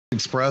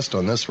expressed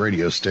on this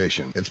radio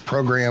station, its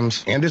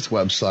programs, and its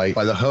website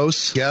by the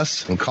hosts,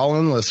 guests, and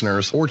call-in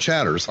listeners or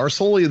chatters are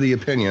solely the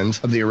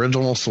opinions of the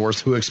original source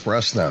who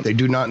expressed them. They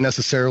do not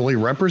necessarily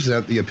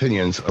represent the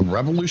opinions of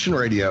Revolution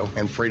Radio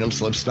and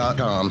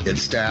freedomslips.com,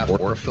 its staff,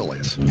 or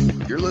affiliates.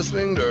 You're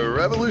listening to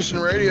Revolution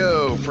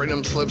Radio,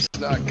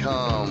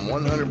 freedomslips.com,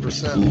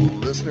 100%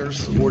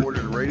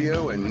 listener-supported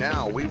radio, and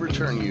now we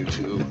return you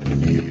to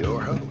your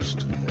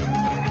host.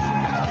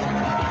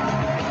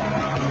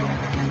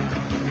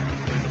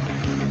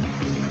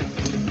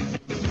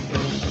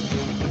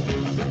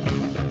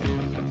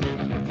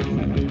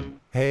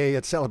 Hey,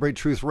 it's Celebrate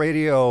Truth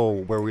Radio,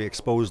 where we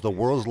expose the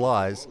world's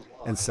lies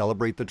and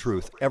celebrate the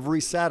truth every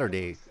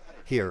Saturday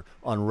here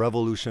on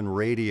Revolution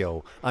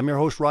Radio. I'm your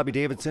host, Robbie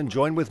Davidson.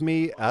 Join with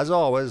me, as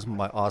always,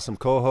 my awesome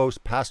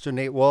co-host, Pastor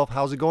Nate Wolfe.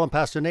 How's it going,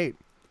 Pastor Nate?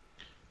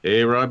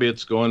 Hey, Robbie,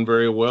 it's going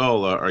very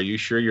well. Are you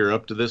sure you're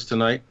up to this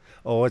tonight?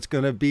 Oh, it's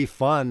going to be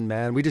fun,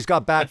 man. We just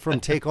got back from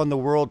Take on the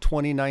World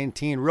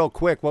 2019. Real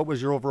quick, what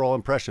was your overall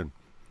impression?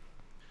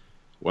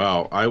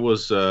 Wow, I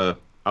was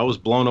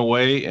blown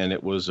away, and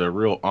it was a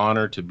real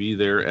honor to be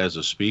there as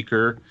a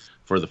speaker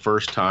for the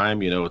first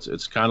time. You know,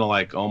 it's kind of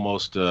like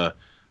almost the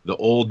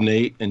old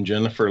Nate and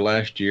Jennifer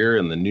last year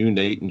and the new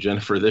Nate and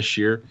Jennifer this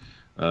year.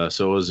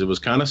 So it was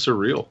kind of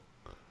surreal.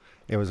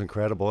 It was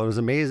incredible. It was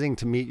amazing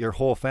to meet your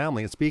whole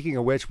family. And speaking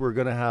of which, we're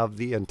going to have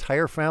the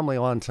entire family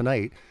on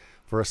tonight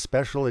for a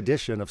special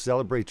edition of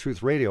Celebrate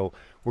Truth Radio.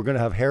 We're going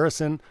to have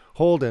Harrison,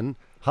 Holden,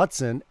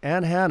 Hudson,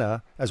 and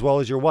Hannah, as well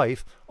as your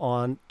wife,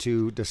 on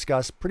to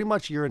discuss pretty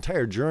much your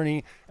entire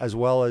journey, as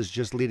well as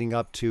just leading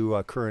up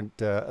to current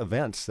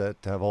events that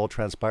have all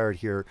transpired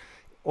here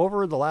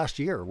over the last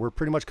year. We're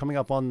pretty much coming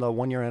up on the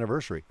 1-year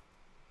anniversary.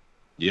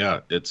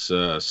 Yeah, it's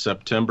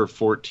September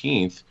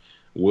 14th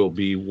will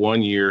be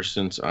 1 year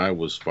since I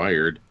was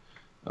fired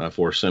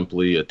for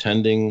simply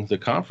attending the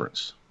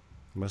conference.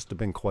 Must have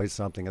been quite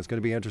something. It's going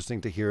to be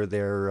interesting to hear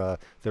their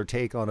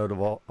take on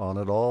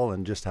it all,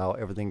 and just how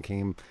everything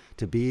came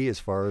to be as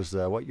far as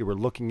what you were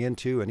looking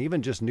into, and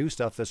even just new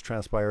stuff that's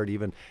transpired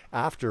even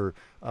after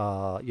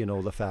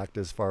the fact,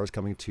 as far as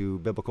coming to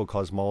biblical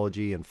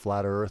cosmology and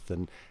flat Earth,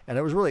 and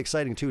it was really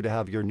exciting too to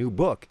have your new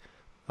book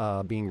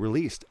being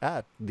released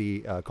at the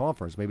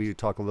conference. Maybe you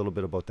talk a little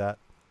bit about that.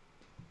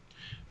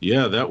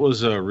 Yeah, that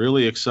was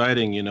really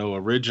exciting. You know,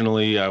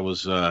 originally I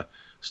was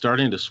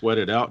starting to sweat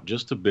it out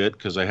just a bit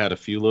because I had a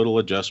few little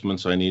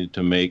adjustments I needed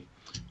to make,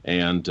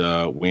 and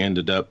we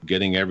ended up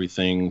getting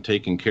everything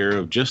taken care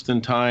of just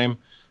in time.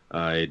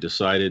 I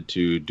decided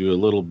to do a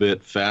little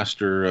bit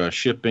faster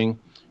shipping,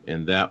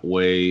 and that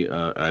way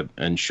I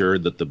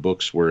ensured that the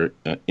books were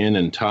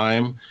in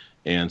time.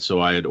 And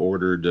so I had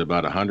ordered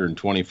about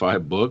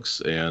 125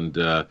 books, and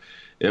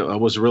it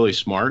was really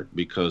smart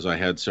because I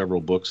had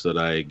several books that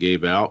I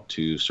gave out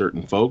to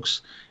certain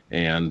folks,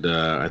 and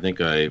I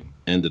think I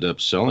ended up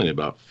selling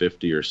about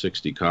 50 or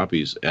 60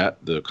 copies at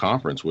the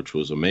conference, which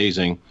was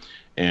amazing.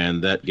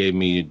 And that gave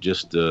me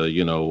just,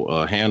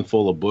 a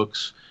handful of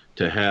books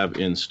to have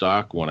in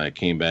stock when I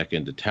came back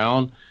into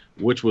town,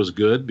 which was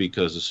good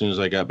because as soon as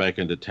I got back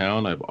into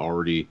town, I've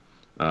already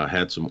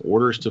had some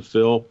orders to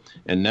fill.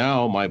 And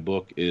now my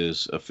book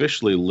is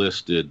officially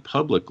listed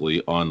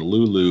publicly on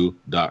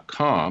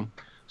lulu.com.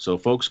 So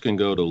folks can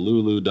go to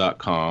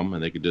lulu.com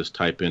and they can just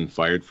type in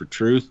Fired for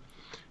Truth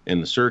in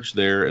the search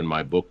there, and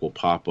my book will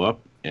pop up,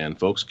 and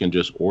folks can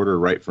just order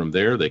right from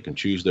there. They can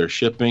choose their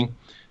shipping,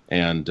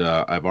 and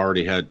I've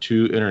already had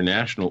 2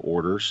 international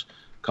orders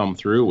come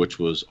through, which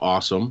was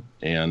awesome.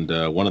 And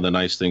one of the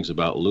nice things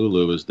about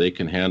Lulu is they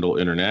can handle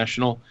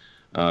international,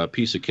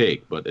 piece of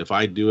cake. But if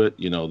I do it,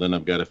 then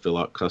I've got to fill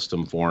out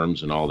custom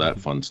forms and all that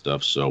fun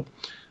stuff. So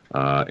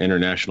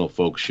international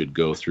folks should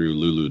go through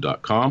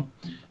lulu.com.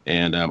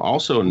 And I'm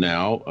also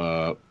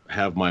now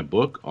have my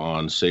book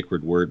on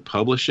Sacred Word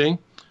Publishing.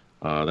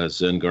 That's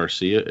Zen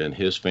Garcia and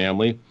his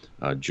family,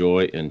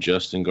 Joy and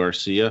Justin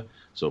Garcia.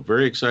 So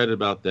very excited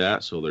about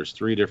that. So there's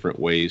 3 different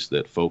ways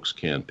that folks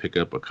can pick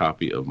up a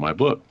copy of my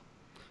book.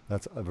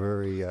 That's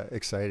very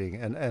exciting.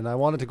 And I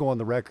wanted to go on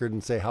the record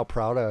and say how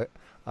proud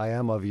I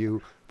am of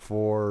you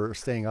for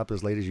staying up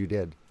as late as you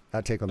did.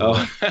 That Take on the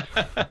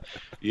World.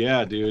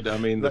 Yeah, dude. I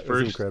mean, that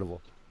was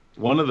incredible.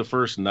 One of the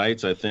first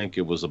nights, I think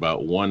it was about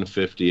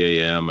 1:50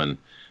 a.m.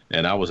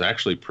 and I was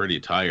actually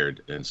pretty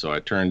tired, and so I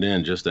turned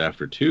in just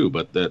after 2.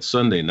 But that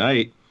Sunday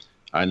night,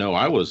 I know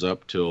I was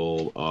up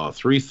till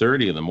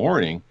 3:30 in the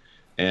morning,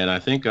 and I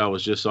think I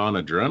was just on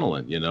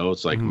adrenaline.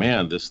 It's like,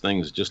 man, this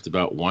thing's just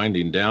about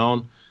winding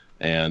down,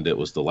 and it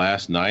was the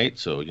last night,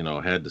 so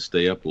I had to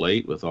stay up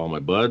late with all my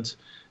buds,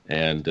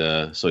 and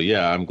so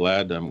yeah, I'm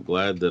glad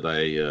that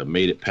I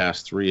made it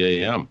past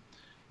 3 a.m.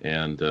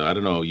 And I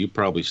don't know, you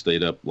probably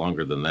stayed up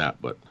longer than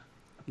that, but.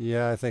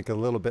 Yeah, I think a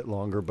little bit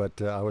longer,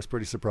 but I was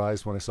pretty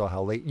surprised when I saw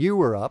how late you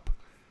were up.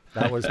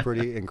 That was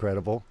pretty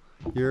incredible.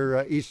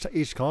 You're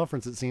each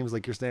conference, it seems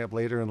like you're staying up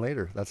later and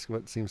later. That's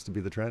what seems to be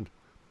the trend.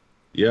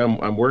 Yeah,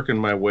 I'm working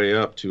my way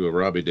up to a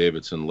Robbie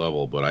Davidson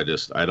level, but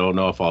I don't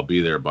know if I'll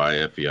be there by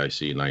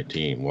FEIC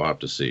 19. We'll have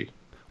to see.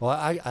 Well,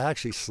 I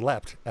actually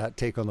slept at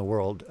Take on the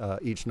World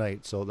each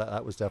night, so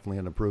that was definitely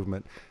an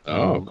improvement.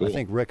 Oh, cool. I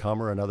think Rick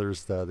Hummer and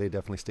others, they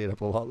definitely stayed up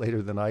a lot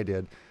later than I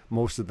did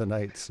most of the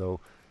nights. So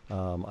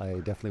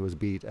I definitely was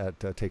beat at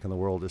Take on the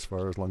World as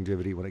far as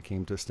longevity when it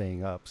came to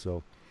staying up.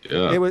 So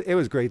Yeah. it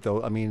was great,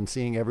 though. I mean,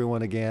 seeing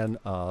everyone again,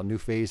 new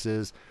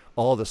faces,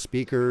 all the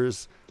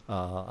speakers,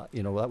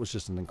 that was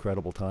just an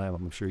incredible time.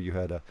 I'm sure you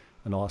had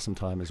an awesome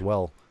time as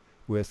well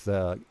with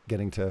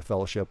getting to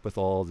fellowship with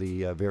all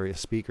the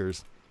various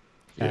speakers.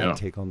 And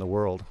Take on the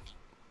World.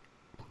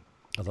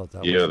 I thought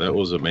that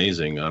was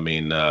amazing. I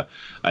mean,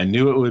 I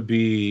knew it would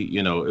be,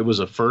 it was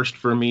a first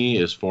for me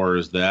as far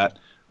as that,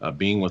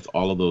 being with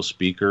all of those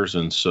speakers.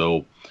 And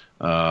so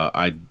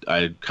I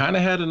kind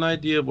of had an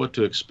idea of what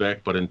to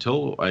expect, but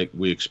until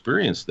we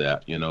experienced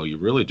that, you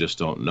really just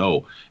don't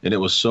know. And it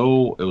was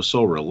so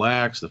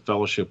relaxed. The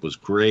fellowship was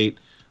great.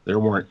 There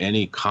weren't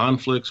any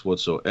conflicts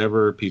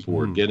whatsoever. People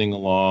were getting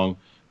along.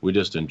 We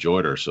just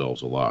enjoyed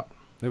ourselves a lot.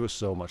 It was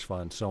so much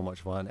fun, so much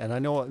fun. And I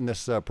know in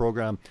this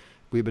program,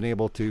 we've been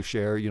able to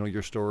share,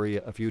 your story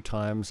a few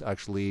times.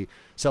 Actually,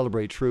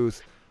 Celebrate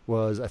Truth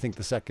was, I think,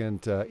 the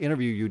second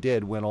interview you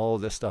did when all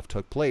of this stuff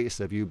took place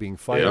of you being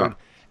fired.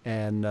 Yeah.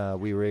 And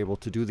we were able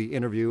to do the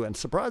interview. And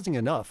surprising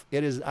enough,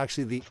 it is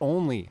actually the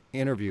only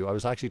interview. I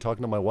was actually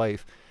talking to my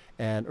wife.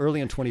 And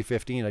early in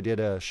 2015, I did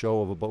a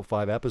show of about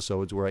 5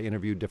 episodes where I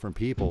interviewed different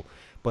people.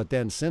 But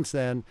then since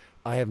then,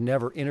 I have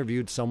never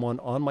interviewed someone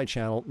on my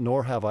channel,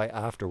 nor have I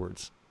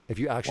afterwards. If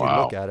you actually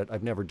look at it,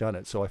 I've never done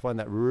it. So I find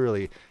that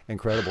really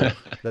incredible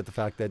that the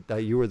fact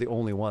that you were the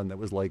only one that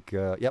was like,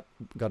 yep,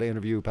 got to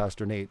interview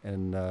Pastor Nate.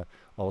 And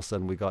all of a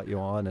sudden we got you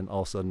on. And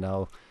all of a sudden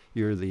now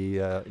you're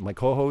my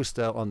co-host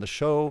on the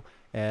show.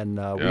 And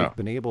we've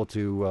been able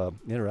to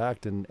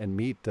interact and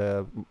meet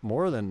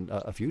more than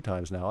a few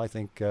times now. I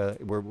think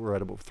we're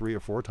at about 3 or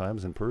 4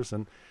 times in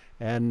person.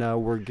 And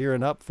we're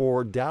gearing up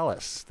for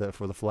Dallas,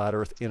 for the Flat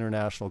Earth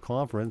International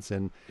Conference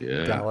in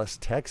Dallas,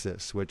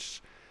 Texas,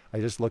 which... I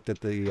just looked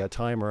at the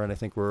timer, and I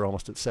think we're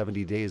almost at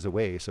 70 days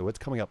away. So it's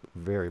coming up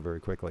very, very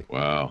quickly.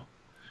 Wow.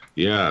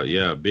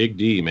 Yeah. Big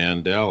D,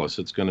 man. Dallas.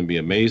 It's going to be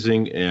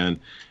amazing. And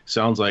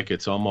sounds like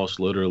it's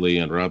almost literally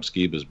in Rob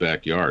Skiba's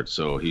backyard.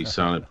 So he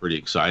sounded pretty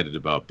excited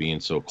about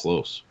being so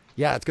close.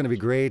 Yeah, it's going to be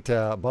great.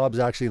 Bob's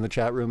actually in the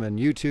chat room and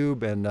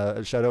YouTube. And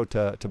a shout out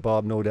to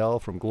Bob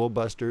Nodell from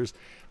Globebusters.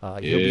 He'll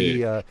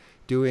be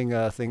doing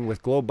a thing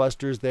with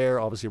Globebusters there.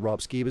 Obviously, Rob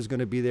Skiba is going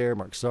to be there.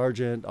 Mark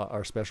Sargent,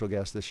 our special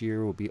guest this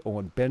year, will be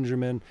Owen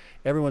Benjamin.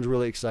 Everyone's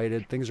really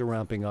excited. Things are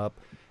ramping up,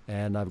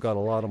 and I've got a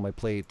lot on my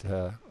plate.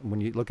 When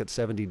you look at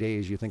 70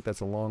 days, you think that's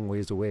a long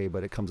ways away,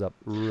 but it comes up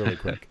really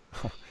quick.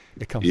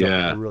 It comes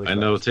up really fast. I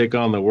know. Take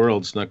on the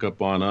World snuck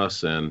up on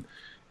us, and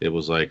it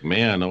was like,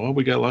 man,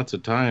 we got lots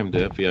of time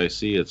to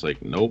FEIC. It's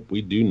like, nope,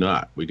 we do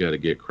not. We got to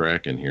get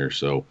cracking here.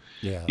 So,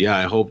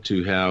 I hope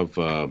to have...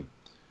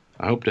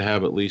 I hope to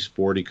have at least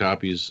 40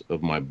 copies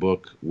of my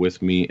book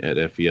with me at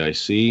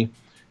FEIC,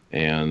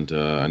 and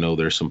I know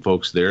there's some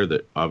folks there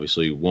that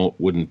obviously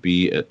wouldn't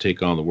be at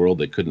Take on the World.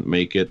 They couldn't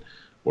make it,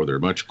 or they're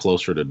much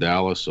closer to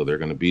Dallas, so they're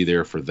going to be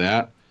there for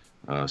that.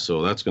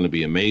 So that's going to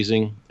be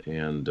amazing,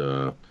 and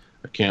I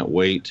can't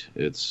wait.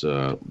 It's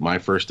my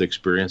first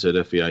experience at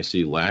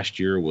FEIC last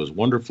year was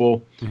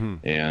wonderful,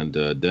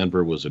 and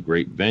Denver was a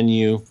great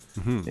venue,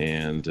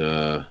 and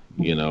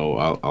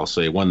I'll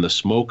say when the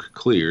smoke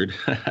cleared,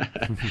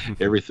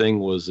 everything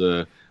was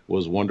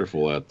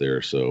wonderful out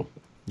there. So.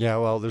 Yeah,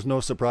 well, there's no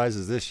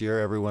surprises this year.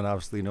 Everyone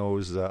obviously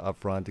knows up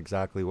front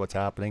exactly what's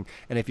happening.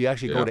 And if you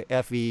actually go to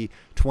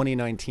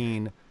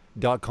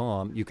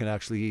FE2019.com, you can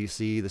actually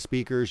see the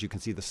speakers, you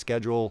can see the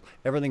schedule.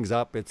 Everything's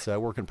up. It's a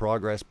work in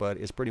progress, but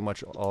it's pretty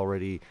much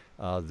already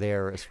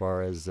there as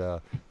far as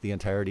the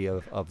entirety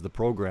of the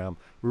program.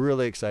 We're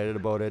really excited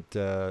about it.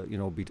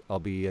 I'll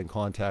be in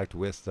contact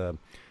with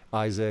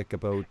Isaac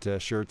about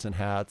shirts and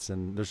hats,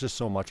 and there's just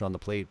so much on the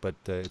plate, but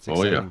it's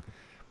exciting. Oh, yeah.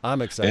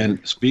 I'm excited.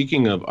 And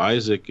speaking of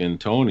Isaac and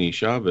Tony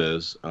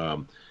Chavez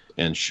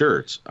and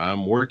shirts,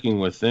 I'm working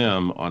with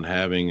them on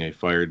having a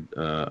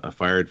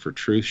Fired for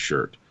Truth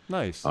shirt.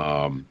 Nice.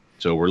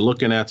 So we're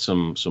looking at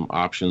some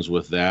options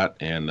with that,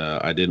 and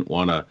I didn't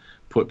want to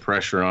put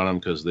pressure on them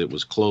because it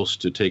was close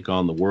to Take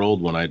on the World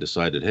when I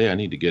decided, hey, I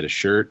need to get a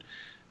shirt.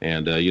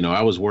 And,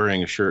 I was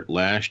wearing a shirt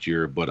last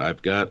year, but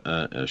I've got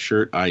a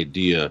shirt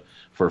idea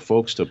for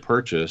folks to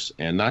purchase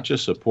and not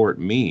just support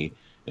me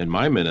in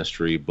my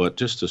ministry, but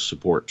just to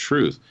support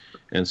truth.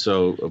 And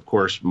so, of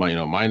course,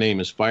 my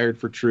name is Fired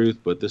for Truth,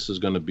 but this is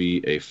going to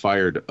be a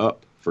Fired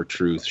Up for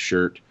Truth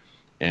shirt.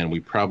 And we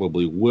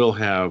probably will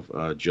have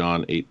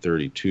John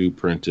 8:32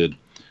 printed.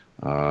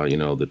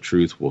 The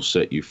truth will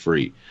set you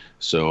free.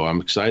 So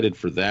I'm excited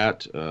for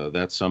that.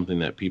 That's something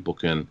that people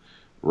can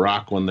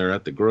rock when they're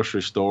at the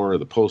grocery store or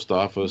the post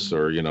office,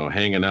 or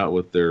hanging out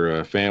with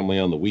their family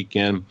on the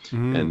weekend,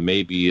 and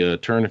maybe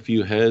turn a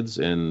few heads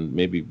and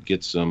maybe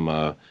get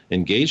some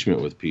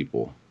engagement with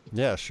people.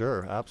 Yeah,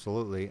 sure,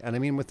 absolutely. And I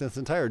mean, with this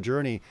entire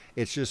journey,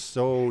 it's just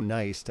so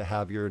nice to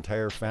have your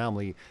entire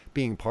family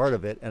being part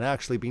of it and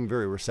actually being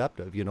very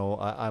receptive.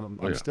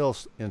 I'm still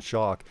in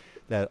shock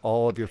that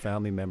all of your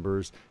family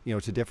members,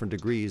 to different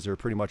degrees, are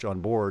pretty much on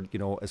board,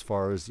 as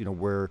far as,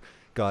 where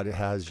God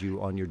has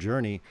you on your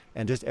journey,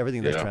 and just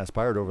everything that's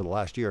transpired over the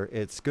last year.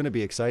 It's going to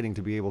be exciting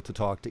to be able to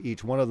talk to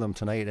each one of them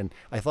tonight. And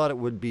I thought it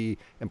would be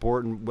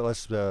important, well,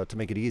 let's, to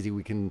make it easy,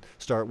 we can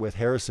start with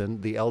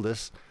Harrison, the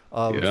eldest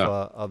of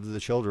the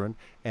children.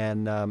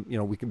 And,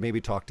 we can maybe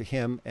talk to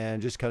him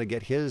and just kind of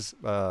get his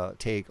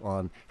take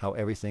on how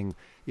everything,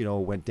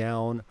 went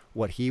down,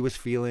 what he was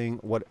feeling,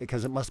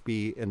 because it must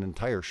be an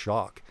entire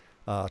shock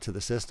to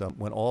the system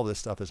when all this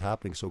stuff is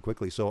happening so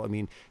quickly. So, I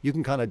mean, you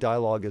can kind of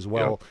dialogue as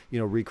well,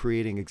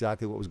 recreating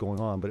exactly what was going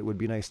on, but it would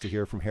be nice to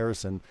hear from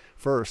Harrison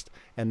first,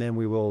 and then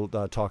we will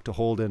talk to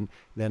Holden,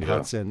 then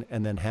Hudson,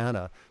 and then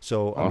Hannah.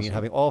 So, awesome. I mean,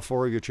 having all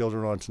four of your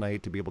children on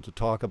tonight to be able to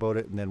talk about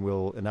it, and then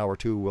in hour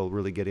two, we'll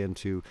really get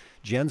into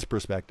Jen's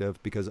perspective,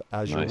 because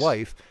as your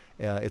wife,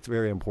 it's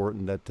very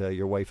important that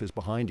your wife is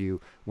behind you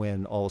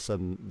when all of a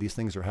sudden these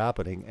things are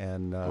happening,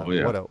 and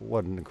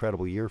what an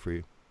incredible year for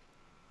you.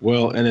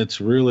 Well, and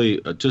it's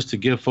really just to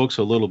give folks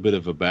a little bit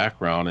of a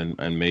background,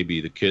 and maybe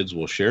the kids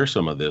will share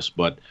some of this,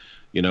 but,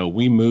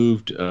 we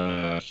moved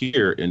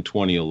here in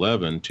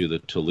 2011 to the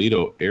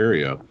Toledo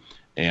area,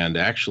 and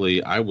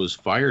actually I was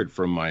fired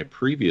from my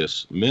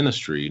previous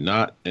ministry,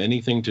 not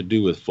anything to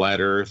do with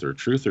flat earth or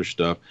truth or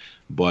stuff,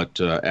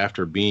 but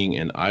after being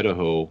in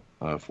Idaho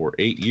for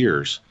 8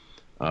 years,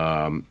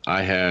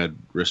 I had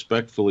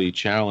respectfully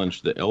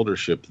challenged the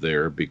eldership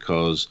there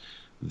because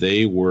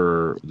they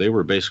were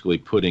basically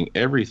putting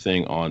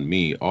everything on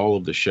me, all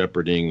of the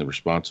shepherding, the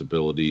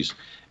responsibilities,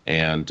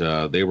 and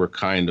they were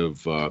kind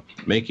of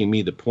making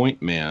me the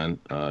point man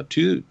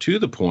to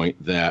the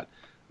point that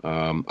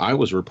I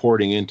was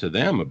reporting into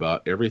them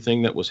about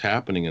everything that was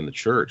happening in the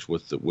church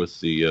with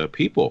the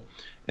people.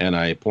 And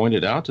I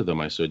pointed out to them,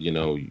 I said,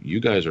 you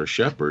guys are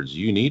shepherds.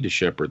 You need to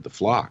shepherd the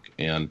flock.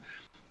 And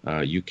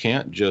you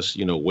can't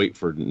just, wait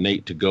for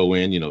Nate to go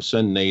in,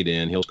 send Nate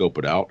in, he'll scope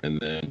it out,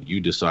 and then you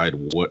decide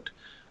what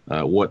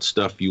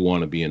stuff you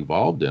want to be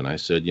involved in. I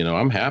said,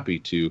 I'm happy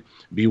to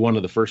be one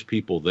of the first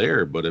people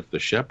there, but if the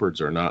shepherds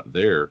are not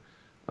there,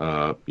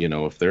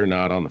 if they're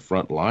not on the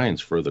front lines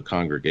for the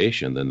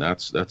congregation, then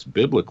that's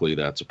biblically,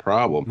 that's a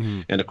problem.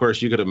 Mm-hmm. And of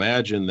course, you could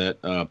imagine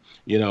that,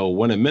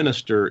 when a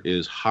minister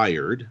is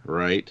hired,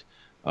 right,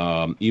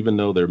 even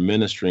though they're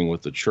ministering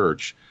with the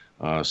church,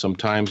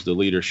 sometimes the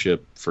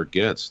leadership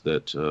forgets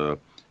that,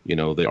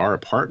 they are a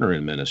partner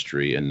in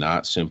ministry and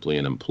not simply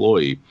an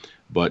employee.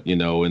 But,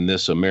 in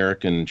this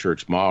American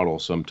church model,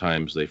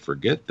 sometimes they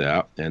forget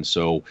that. And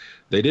so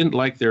they didn't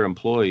like their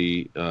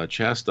employee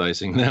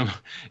chastising them,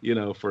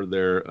 for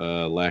their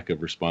lack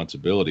of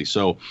responsibility.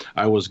 So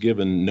I was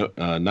given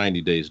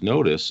 90 days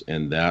notice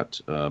in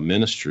that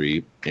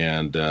ministry,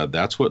 and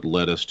that's what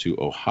led us to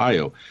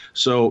Ohio.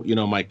 So,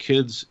 my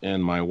kids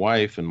and my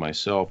wife and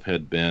myself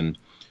had been,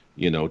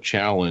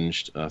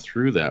 challenged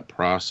through that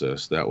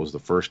process. That was the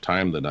first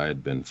time that I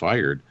had been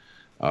fired.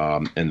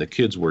 And the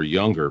kids were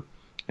younger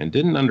and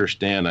didn't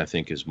understand, I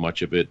think, as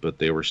much of it, but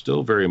they were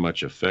still very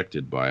much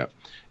affected by it.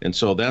 And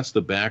so that's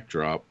the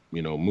backdrop,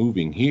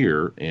 moving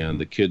here and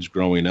the kids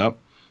growing up,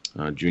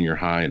 junior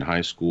high and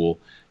high school.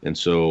 And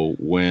so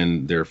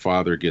when their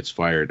father gets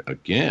fired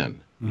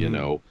again,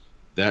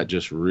 that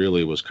just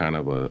really was kind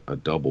of a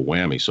double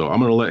whammy. So I'm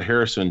going to let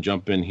Harrison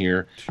jump in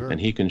here, and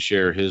he can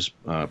share his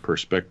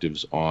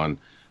perspectives on,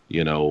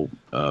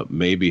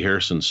 maybe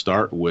Harrison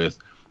start with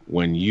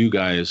when you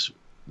guys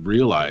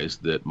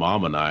realized that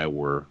Mom and I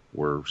were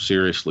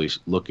seriously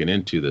looking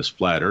into this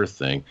flat earth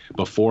thing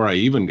before I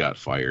even got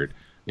fired.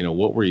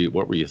 What were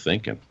you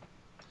thinking?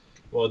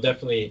 Well,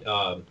 definitely,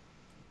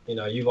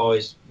 you've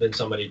always been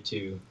somebody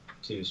to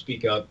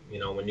speak up,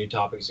 when new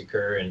topics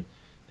occur, and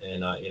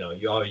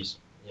you always,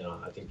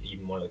 I think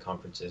even one of the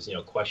conferences,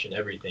 question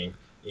everything,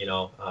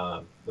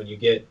 when you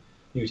get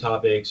new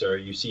topics or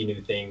you see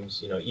new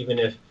things, even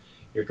if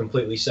you're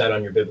completely set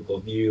on your biblical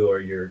view or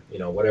your,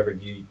 whatever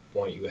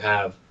viewpoint you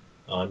have,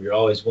 you're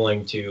always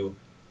willing to,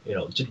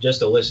 just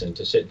to listen,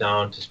 to sit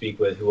down, to speak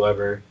with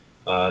whoever,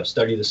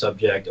 study the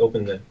subject,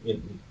 open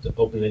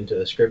into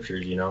the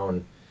scriptures,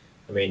 and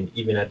I mean,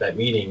 even at that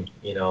meeting,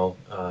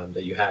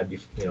 that you had,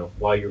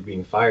 while you were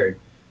being fired,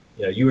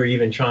 you were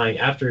even trying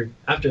after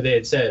they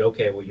had said,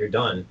 okay, well, you're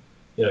done,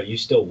 you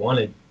still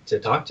wanted to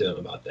talk to them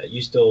about that.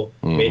 You still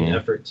made an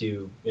effort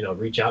to,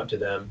 reach out to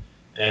them,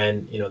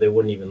 and, they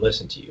wouldn't even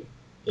listen to you,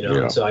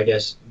 And so I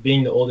guess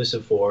being the oldest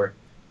of four,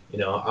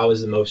 I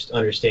was the most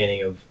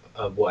understanding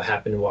of what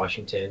happened in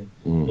Washington,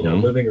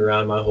 moving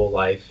around my whole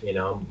life,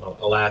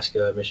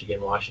 Alaska,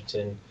 Michigan,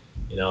 Washington,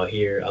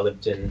 here I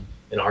lived in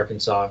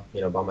Arkansas,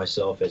 by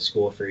myself at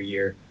school for a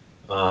year.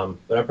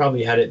 But I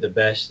probably had it the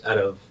best out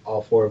of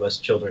all four of us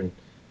children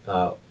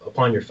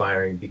upon your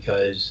firing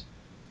because,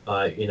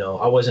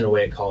 I wasn't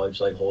away at college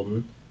like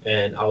Holden,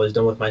 and I was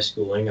done with my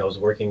schooling. I was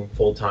working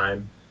full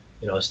time,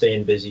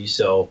 staying busy.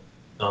 So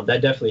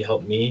that definitely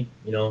helped me,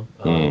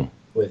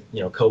 with,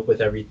 cope with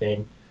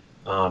everything.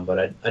 But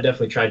I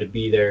definitely tried to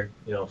be there,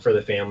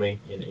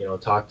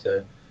 talk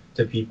to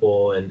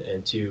people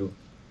and to,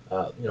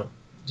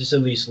 just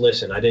at least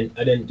listen. I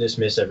didn't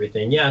dismiss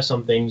everything. Yeah,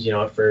 some things,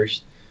 at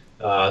first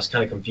I was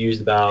kind of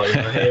confused about,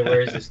 hey,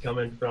 where is this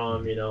coming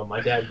from? My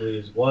dad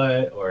believes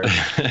what, or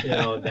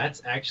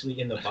that's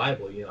actually in the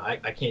Bible.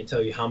 I can't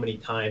tell you how many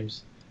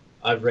times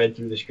I've read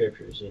through the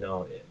scriptures.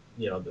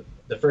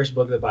 The first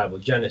book of the Bible,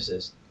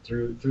 Genesis,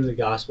 through the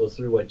gospel,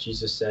 through what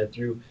Jesus said,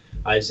 through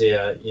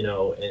Isaiah,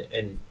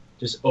 and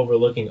just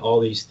overlooking all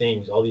these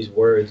things, all these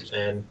words,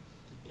 and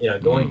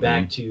going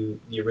back to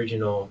the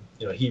original,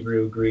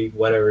 Hebrew, Greek,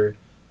 whatever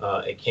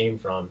it came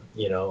from,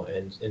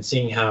 and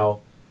seeing how,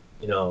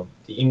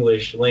 the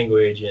English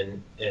language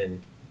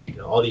and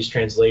all these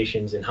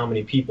translations and how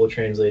many people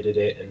translated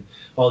it and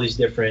all these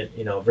different,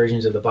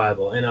 versions of the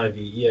Bible,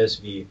 NIV,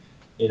 ESV,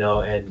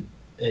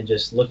 and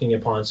just looking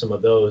upon some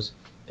of those,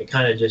 it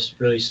kind of just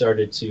really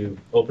started to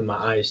open my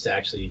eyes to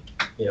actually,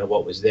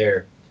 what was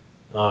there.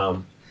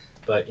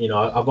 But,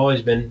 I've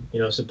always been,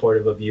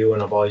 supportive of you,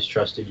 and I've always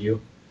trusted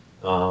you.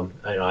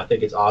 I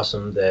think it's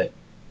awesome that,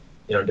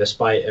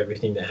 despite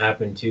everything that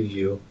happened to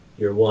you,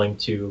 you're willing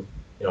to,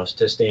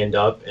 to stand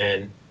up.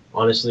 And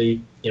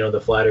honestly,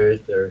 the Flat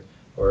Earth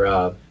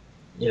or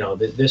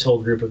this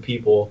whole group of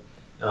people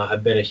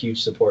have been a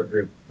huge support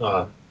group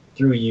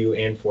through you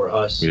and for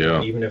us,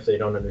 even if they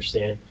don't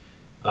understand.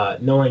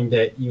 Knowing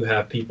that you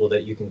have people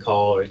that you can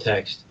call or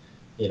text,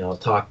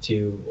 talk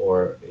to,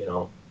 or,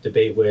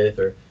 debate with,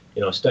 or,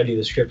 study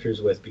the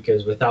scriptures with,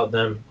 because without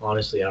them,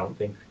 honestly, I don't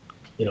think,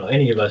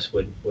 any of us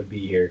would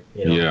be here.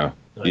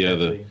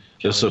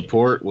 The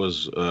support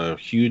was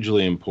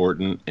hugely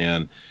important.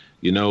 And,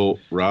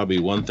 Robbie,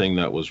 one thing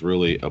that was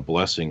really a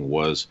blessing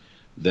was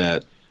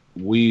that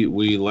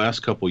we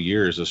last couple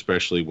years,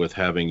 especially with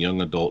having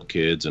young adult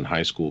kids and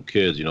high school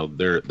kids,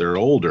 they're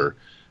older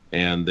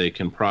and they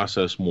can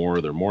process more,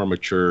 they're more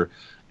mature.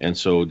 And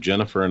so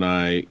Jennifer and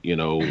I,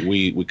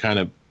 we kind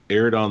of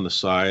erred on the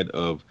side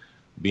of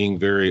being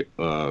very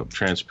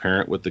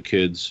transparent with the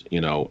kids,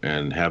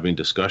 and having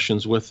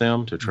discussions with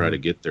them to try to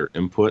get their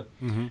input.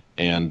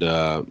 And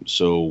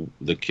so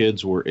the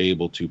kids were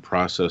able to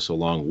process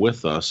along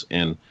with us.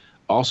 And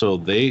also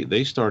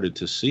they started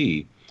to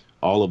see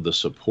all of the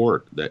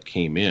support that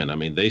came in. I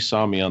mean, they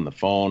saw me on the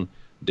phone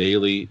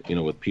daily,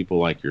 with people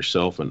like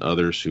yourself and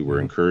others who were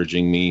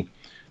encouraging me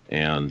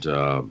and,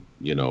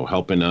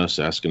 helping us,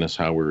 asking us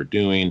how we were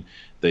doing.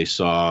 They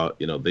saw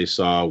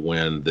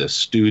when the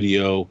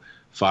studio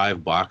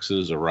 5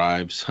 boxes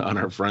arrives on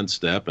our front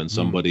step, and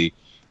somebody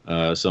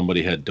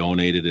had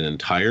donated an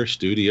entire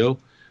studio,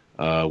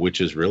 which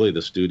is really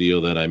the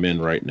studio that I'm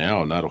in right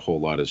now. Not a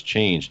whole lot has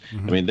changed.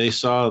 I mean, they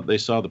saw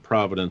the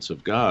providence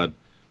of God,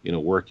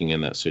 working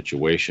in that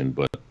situation.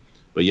 But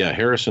yeah,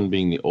 Harrison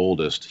being the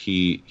oldest,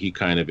 he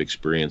kind of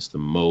experienced the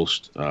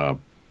most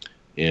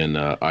in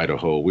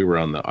Idaho. We were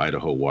on the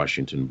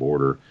Idaho-Washington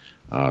border.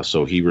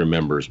 So he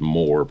remembers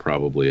more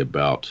probably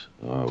about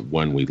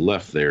when we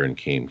left there and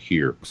came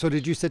here. So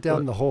did you sit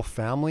down the whole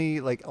family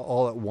like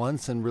all at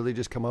once and really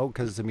just come out?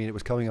 Because, it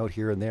was coming out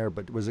here and there,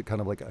 but was it kind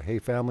of like a, hey,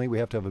 family, we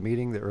have to have a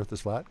meeting, the earth is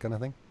flat kind of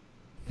thing?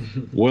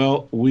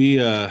 Well, we,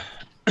 the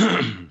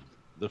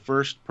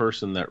first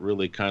person that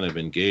really kind of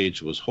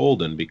engaged was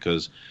Holden,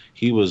 because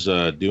he was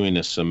doing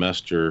a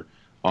semester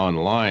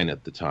online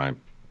at the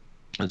time.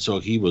 And so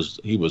he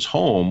was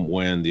home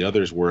when the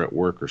others were at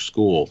work or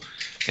school,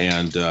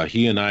 and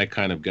he and I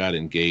kind of got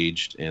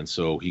engaged, and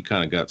so he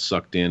kind of got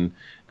sucked in,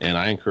 and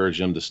I encouraged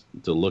him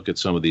to look at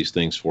some of these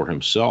things for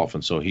himself,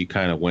 and so he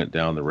kind of went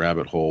down the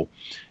rabbit hole,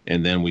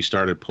 and then we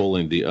started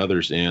pulling the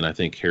others in. I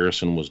think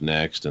Harrison was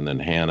next, and then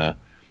Hannah,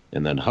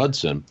 and then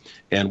Hudson,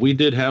 and we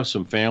did have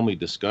some family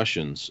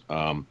discussions,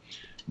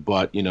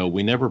 but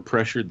we never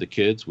pressured the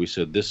kids. We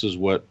said, this is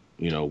what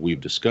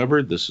we've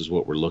discovered, this is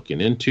what we're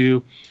looking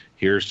into.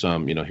 Here's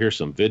some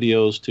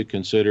videos to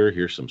consider.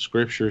 Here's some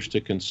scriptures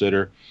to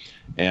consider.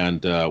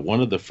 And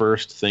one of the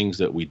first things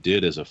that we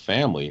did as a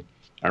family,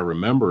 I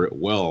remember it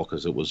well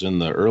because it was in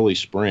the early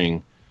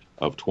spring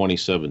of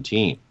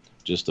 2017,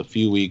 just a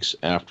few weeks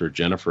after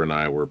Jennifer and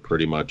I were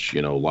pretty much,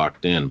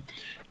 locked in.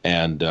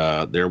 And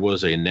there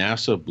was a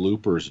NASA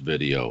bloopers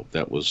video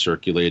that was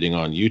circulating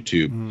on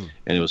YouTube.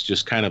 And it was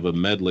just kind of a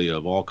medley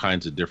of all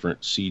kinds of different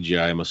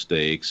CGI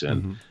mistakes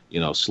and,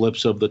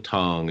 slips of the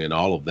tongue and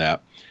all of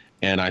that.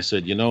 And I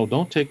said,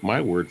 don't take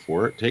my word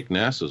for it. Take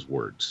NASA's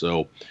word.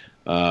 So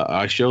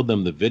I showed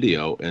them the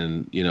video,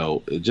 and,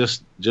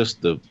 just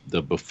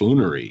the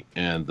buffoonery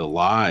and the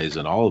lies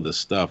and all of this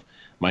stuff.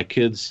 My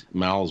kids'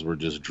 mouths were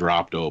just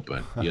dropped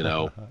open,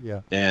 Yeah.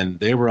 And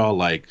they were all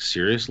like,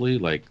 seriously?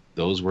 Like,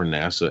 those were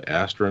NASA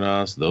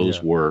astronauts?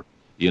 Those were,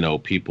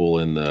 people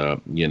in the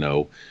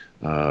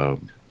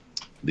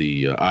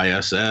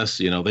ISS,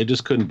 they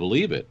just couldn't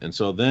believe it. And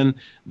so then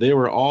they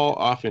were all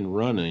off and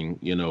running,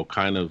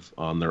 kind of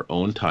on their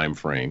own time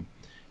frame.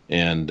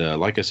 And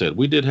like I said,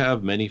 we did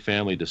have many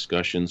family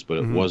discussions, but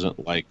it wasn't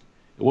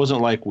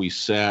like we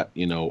sat,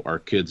 our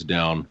kids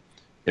down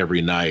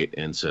every night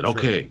and said,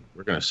 okay,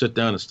 we're going to sit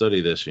down and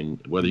study this, and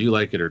whether you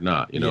like it or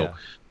not,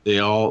 they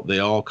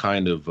all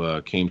kind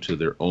of came to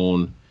their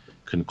own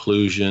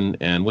conclusion.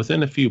 And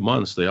within a few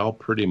months, they all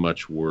pretty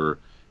much were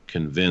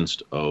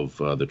convinced of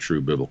the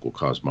true biblical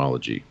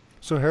cosmology.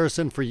 So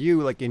Harrison, for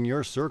you, like in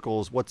your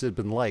circles, what's it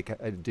been like?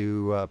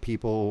 Do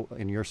people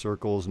in your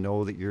circles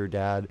know that your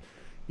dad,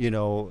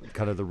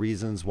 kind of the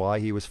reasons why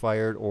he was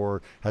fired,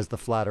 or has the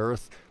flat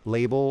earth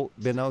label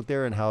been out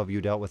there, and how have you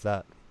dealt with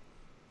that?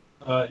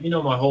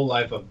 My whole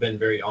life I've been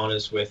very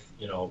honest with,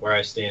 where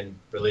I stand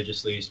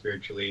religiously,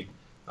 spiritually.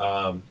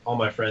 All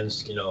my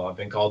friends, I've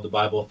been called the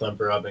Bible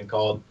thumper. I've been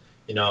called,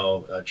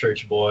 a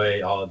church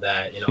boy, all of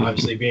that.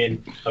 Obviously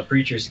being a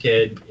preacher's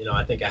kid,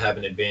 I think I have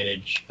an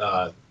advantage,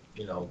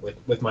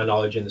 with my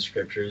knowledge in the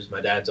scriptures.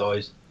 My dad's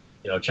always,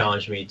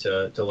 challenged me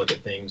to look at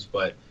things.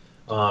 But,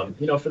 for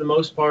the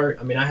most part,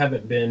 I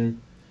haven't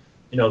been,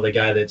 the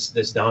guy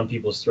that's down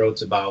people's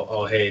throats about,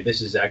 oh, hey,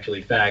 this is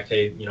actually fact.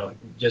 Hey,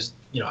 just,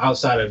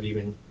 outside of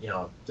even,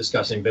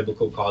 discussing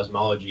biblical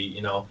cosmology,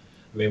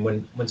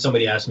 when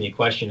somebody asks me a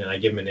question and I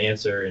give them an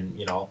answer,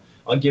 and,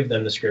 I'll give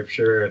them the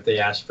scripture. If they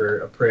ask for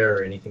a prayer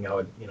or anything, I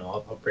would,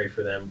 I'll pray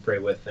for them, pray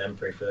with them,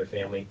 pray for their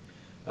family.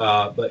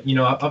 But,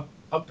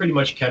 I've pretty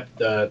much kept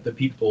the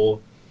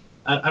people.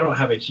 I don't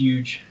have a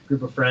huge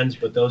group of friends,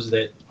 but those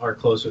that are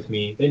close with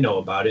me, they know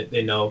about it.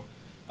 They know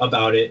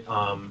about it.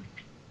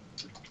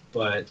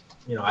 But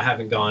I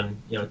haven't gone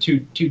too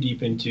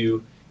deep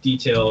into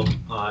detail,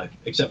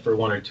 except for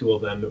one or two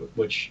of them,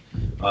 which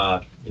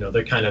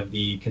they're kind of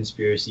the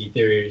conspiracy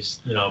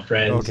theorists,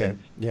 friends. Okay.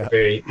 Yeah.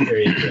 Very,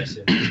 very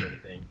interested in this sort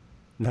of thing.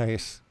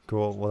 Nice.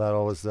 Cool. Well, that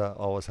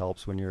always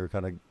helps when you're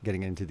kind of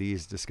getting into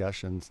these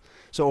discussions.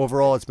 So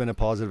overall, it's been a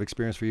positive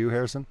experience for you,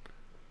 Harrison?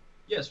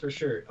 Yes, for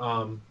sure.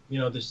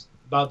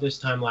 About this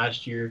time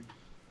last year,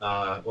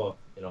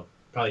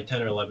 probably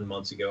 10 or 11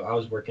 months ago, I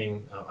was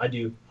working. I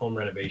do home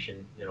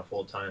renovation,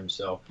 full time.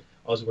 So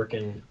I was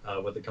working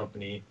with a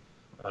company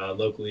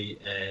locally,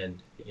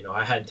 and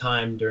I had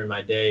time during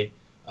my day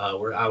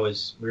where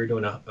we were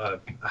doing a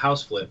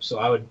house flip. So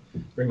I would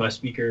bring my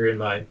speaker and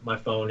my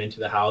phone into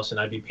the house, and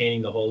I'd be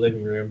painting the whole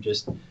living room,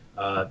 just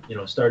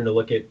starting to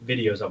look at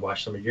videos. I've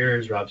watched some of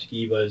yours, Rob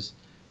Skiba's,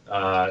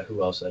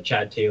 who else?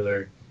 Chad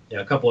Taylor,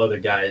 a couple other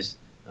guys,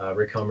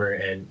 Rick Hummer,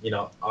 and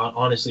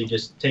honestly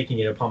just taking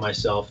it upon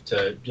myself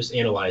to just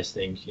analyze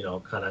things,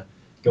 kind of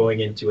going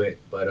into it.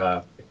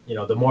 But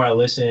the more I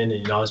listened,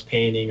 and I was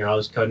painting or I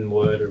was cutting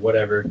wood or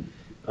whatever.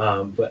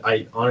 But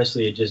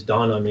it just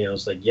dawned on me. I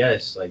was like,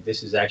 yes, like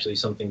this is actually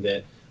something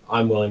that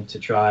I'm willing to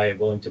try,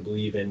 willing to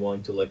believe in,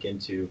 willing to look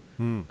into.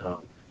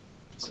 Well,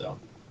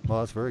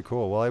 that's very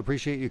cool. Well, I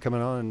appreciate you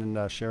coming on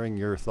and sharing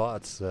your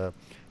thoughts. I think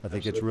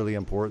Absolutely. It's really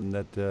important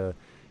that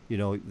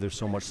there's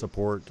so much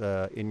support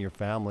in your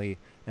family,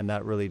 and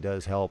that really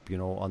does help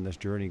on this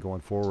journey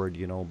going forward.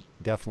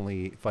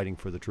 Definitely fighting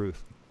for the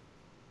truth.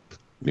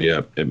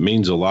 Yeah, it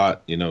means a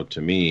lot,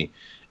 to me.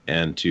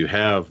 And to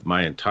have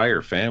my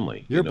entire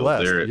family, you're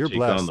blessed. There You're Take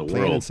blessed. On the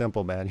Plain world. and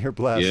simple, man. You're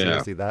blessed. Yeah.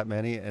 Seriously, that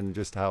many, and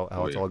just how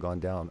it's all gone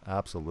down.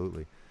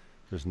 Absolutely.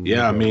 There's no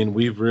Yeah, doubt.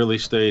 we've really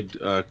stayed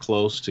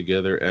close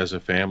together as a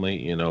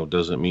family.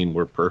 Doesn't mean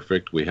we're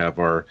perfect. We have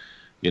our,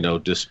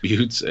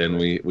 disputes, and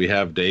we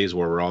have days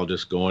where we're all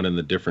just going in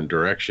the different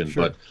direction.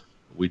 Sure. But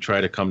we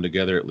try to come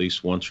together at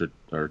least once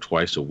or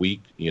twice a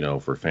week,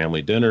 for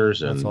family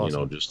dinners, and That's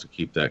awesome. just to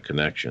keep that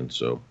connection.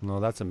 So No,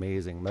 that's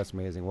amazing. That's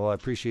amazing. Well, I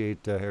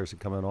appreciate Harrison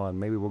coming on.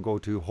 Maybe we'll go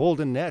to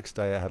Holden next.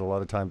 I had a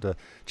lot of time to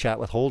chat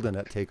with Holden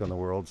at Take on the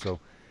World. So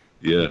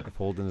yeah, if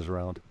Holden is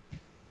around.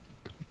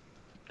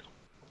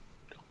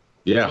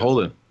 yeah,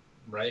 Holden.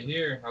 Right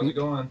here. How's it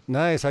going?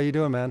 Nice. How you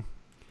doing, man?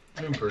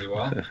 Doing pretty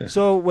well.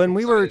 So when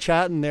we were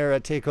chatting there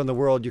at Take on the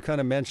World, you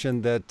kind of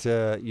mentioned that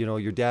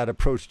your dad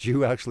approached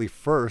you actually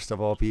first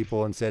of all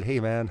people and said, "Hey,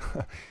 man,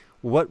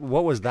 what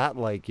was that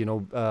like?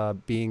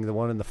 Being the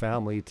one in the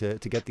family to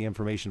get the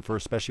information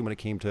first, especially when it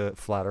came to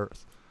flat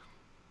Earth."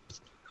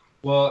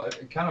 Well,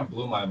 it kind of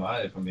blew my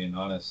mind, if I'm being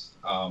honest.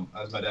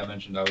 As my dad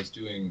mentioned, I was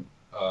doing.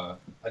 I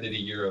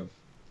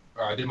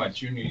did my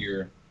junior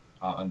year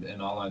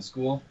in online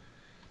school.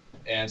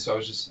 And so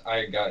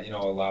I got, a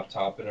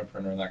laptop and a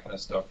printer and that kind of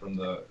stuff from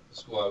the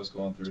school I was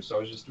going through. So I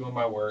was just doing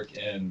my work,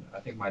 and I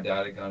think my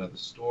dad had gone to the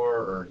store,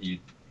 or he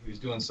was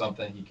doing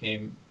something. He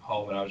came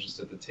home, and I was just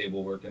at the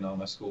table working on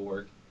my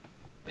schoolwork.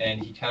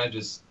 And he kind of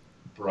just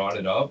brought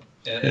it up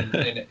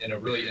in a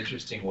really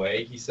interesting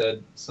way. He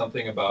said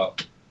something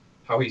about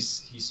how he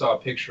saw a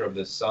picture of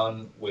the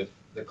sun with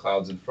the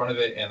clouds in front of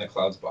it and the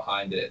clouds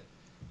behind it.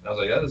 And I was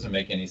like, that doesn't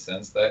make any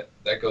sense. That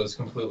goes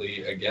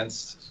completely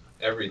against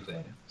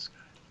everything.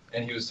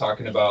 And he was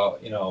talking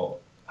about,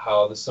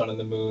 how the sun and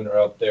the moon are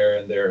up there,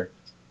 and there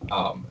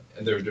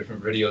were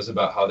different videos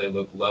about how they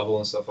look level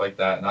and stuff like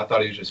that. And I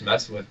thought he was just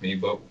messing with me,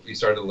 but we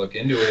started to look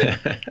into it,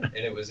 and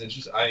it was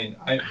interesting.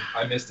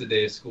 I missed a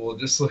day of school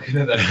just looking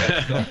at that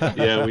kind of stuff.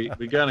 Yeah,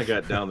 we kind of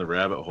got down the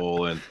rabbit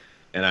hole,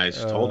 and I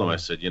told him, I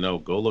said,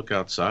 go look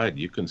outside.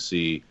 You can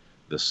see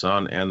the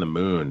sun and the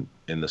moon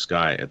in the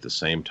sky at the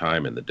same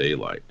time in the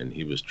daylight, and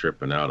he was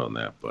tripping out on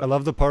that. But I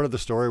love the part of the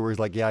story where he's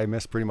like, "Yeah, I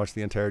missed pretty much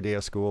the entire day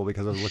of school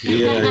because I was looking at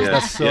Yeah, videos." yeah.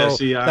 That's so Yeah,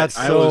 see, that's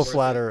I so was-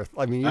 flat earth.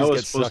 I mean, you I just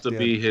was get supposed to sucked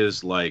be in.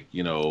 his, like,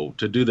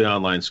 to do the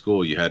online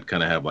school, you had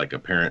kind of have like a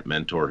parent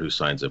mentor who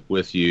signs up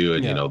with you,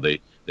 and Yeah.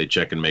 they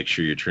check and make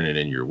sure you're turning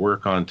in your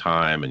work on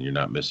time and you're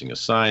not missing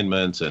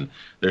assignments, and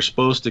they're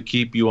supposed to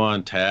keep you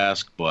on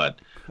task. But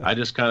I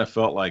just kind of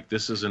felt like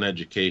this is an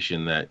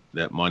education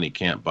that money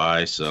can't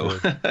buy. So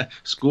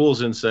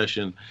school's in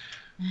session.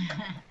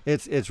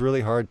 It's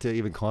really hard to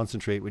even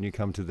concentrate when you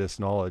come to this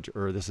knowledge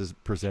or this is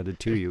presented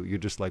to you. You're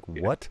just like,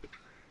 what?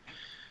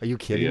 Are you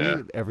kidding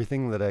me?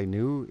 Everything that I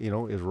knew,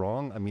 is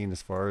wrong. I mean,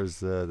 as far as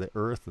the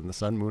earth and the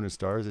sun, moon, and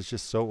stars, it's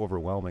just so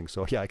overwhelming.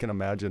 So yeah, I can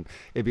imagine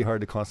it'd be hard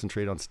to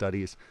concentrate on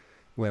studies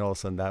when all of a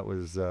sudden that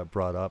was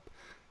brought up.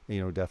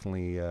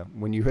 Definitely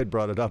when you had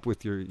brought it up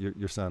with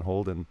your son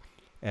Holden.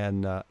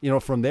 And,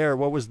 from there,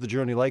 what was the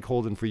journey like,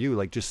 Holden, for you?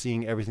 Like just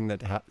seeing everything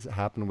that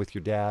happened with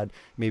your dad.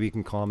 Maybe you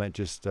can comment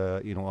just,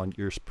 on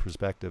your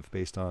perspective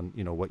based on,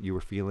 what you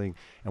were feeling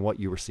and what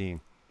you were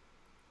seeing.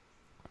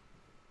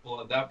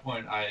 Well, at that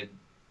point,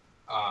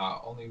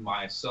 only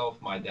myself,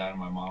 my dad, and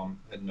my mom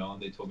had known.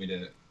 They told me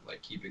to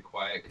keep it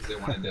quiet because they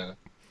wanted to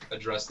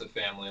address the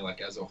family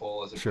as a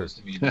whole, as opposed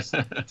to me just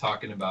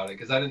talking about it.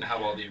 Because I didn't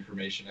have all the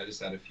information. I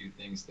just had a few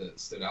things that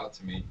stood out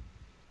to me.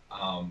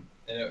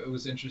 And it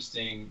was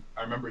interesting.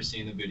 I remember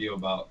seeing the video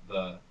about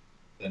the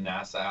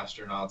NASA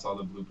astronauts, all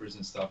the bloopers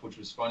and stuff, which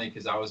was funny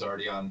because I was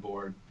already on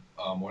board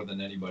more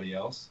than anybody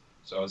else.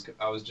 So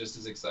I was just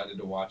as excited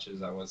to watch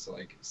as I was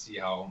to see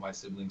how my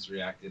siblings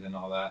reacted and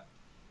all that.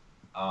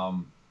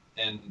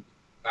 And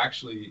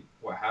actually,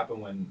 what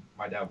happened when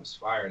my dad was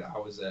fired, I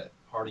was at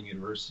Harding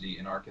University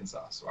in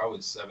Arkansas, so I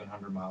was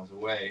 700 miles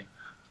away.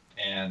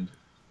 And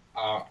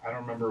I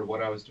don't remember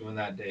what I was doing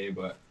that day,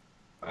 but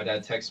my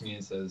dad texts me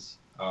and says,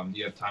 do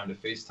you have time to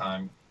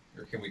FaceTime,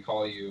 or can we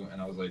call you?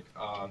 And I was like,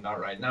 not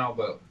right now,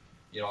 but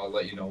I'll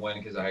let you know when,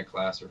 because I had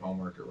class or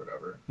homework or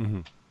whatever.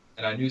 Mm-hmm.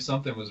 And I knew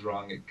something was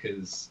wrong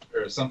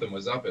or something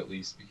was up at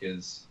least,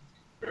 because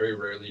very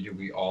rarely do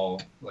we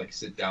all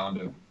sit down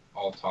to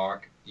all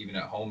talk, even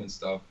at home and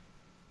stuff,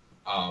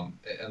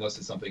 unless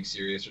it's something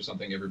serious or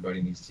something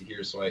everybody needs to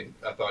hear. So I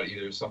thought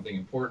either something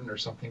important or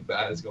something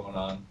bad is going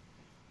on.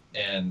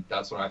 And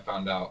that's when I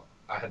found out.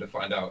 I had to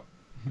find out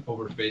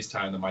over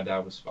FaceTime that my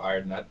dad was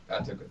fired, and that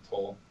took a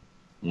toll.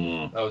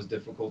 That was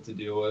difficult to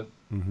deal with.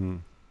 Mm-hmm.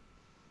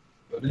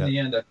 But in the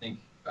end, I think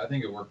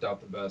it worked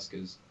out the best,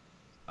 because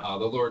the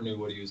Lord knew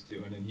what he was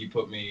doing, and he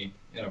put me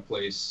in a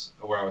place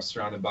where I was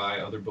surrounded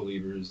by other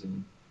believers,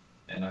 and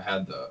I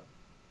had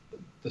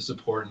the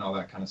support and all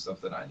that kind of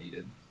stuff that I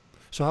needed.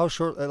 So how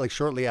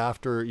shortly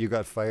after you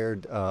got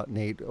fired,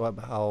 Nate,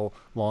 how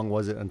long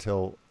was it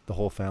until the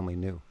whole family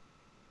knew?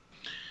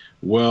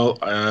 Well,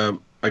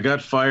 I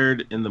got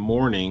fired in the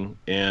morning,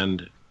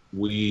 and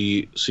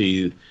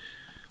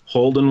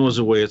Holden was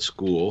away at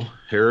school,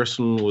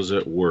 Harrison was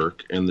at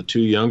work, and the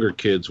two younger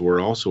kids were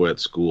also at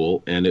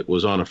school, and it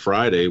was on a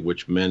Friday,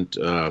 which meant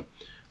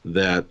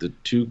that the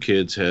two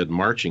kids had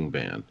marching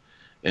band.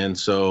 And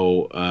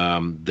so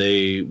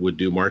they would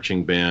do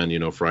marching band,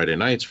 Friday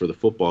nights for the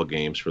football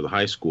games for the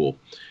high school.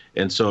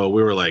 And so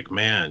we were like,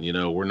 man,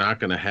 we're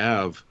not going to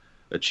have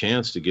a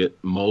chance to get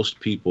most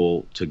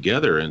people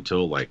together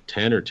until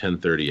 10 or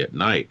 10:30 at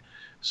night.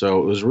 So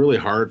it was really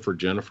hard for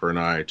Jennifer and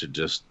I to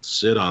just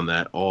sit on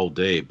that all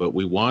day, but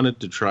we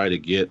wanted to try to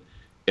get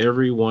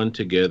everyone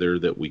together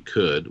that we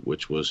could,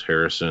 which was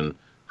Harrison,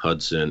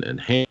 Hudson, and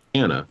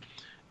Hannah.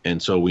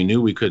 And so we knew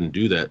we couldn't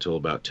do that till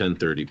about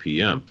 10:30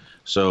 p.m.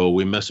 So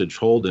we messaged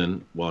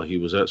Holden while he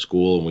was at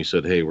school, and we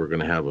said, hey, we're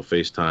going to have a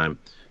FaceTime.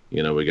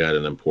 We got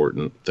an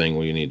important thing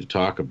we need to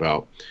talk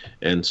about.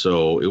 And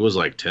so it was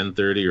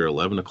 10:30 or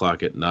 11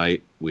 o'clock at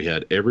night. We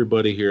had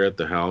everybody here at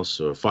the house,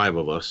 so 5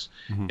 of us.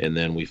 Mm-hmm. And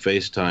then we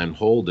FaceTimed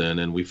Holden,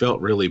 and we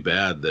felt really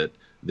bad that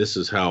this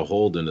is how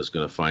Holden is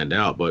going to find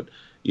out. But,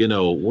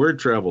 word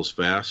travels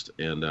fast,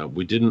 and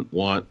we didn't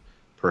want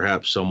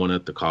perhaps someone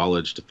at the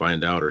college to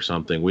find out or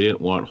something. We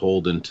didn't want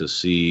Holden to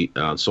see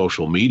on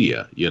social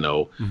media,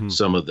 mm-hmm.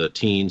 some of the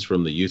teens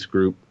from the youth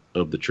group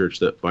of the church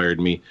that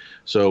fired me.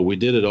 So we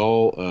did it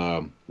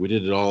all. We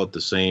did it all at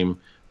the same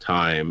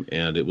time,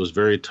 and it was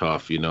very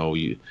tough.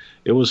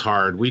 It was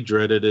hard. We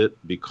dreaded it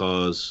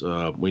because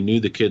we knew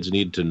the kids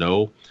needed to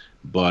know,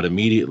 but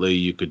immediately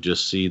you could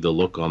just see the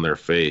look on their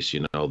face.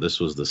 This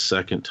was the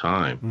second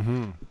time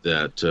mm-hmm.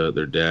 that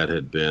their dad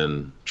had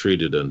been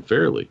treated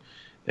unfairly.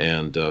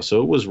 And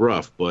so it was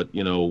rough, but,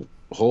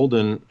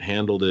 Holden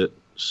handled it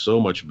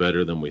so much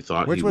better than we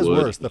thought he would. Which was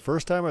worse, the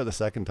first time or the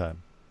second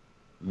time?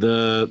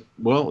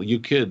 Well, you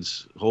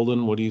kids,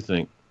 Holden, what do you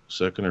think?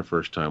 Second or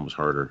first time was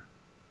harder?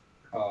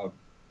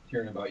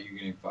 Hearing about you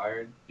getting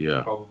fired?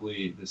 Yeah.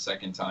 Probably the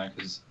second time,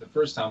 because the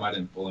first time I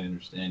didn't fully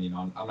understand.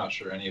 I'm not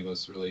sure any of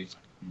us really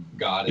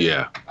got it.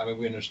 Yeah. I mean,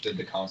 we understood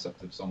the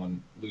concept of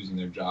someone losing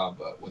their job,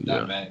 but what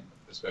that meant,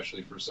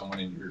 especially for someone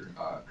in your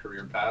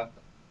career path,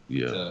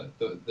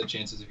 the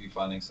chances of you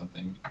finding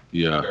something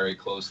very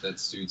close that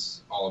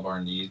suits all of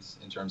our needs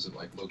in terms of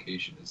like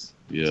location is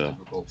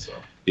difficult. So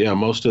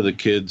most of the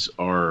kids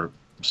are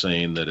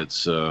saying that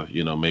it's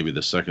maybe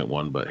the second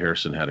one, but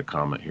Harrison had a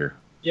comment here.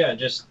 Yeah,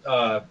 just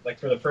like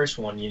for the first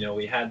one,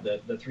 we had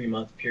the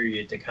 3-month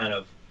period to kind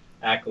of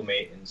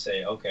acclimate and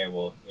say, okay,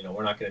 well,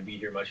 we're not going to be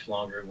here much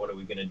longer. What are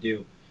we going to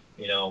do?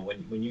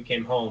 When you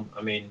came home,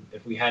 I mean,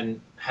 if we hadn't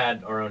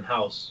had our own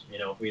house,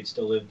 if we had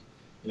still lived,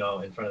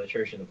 in front of the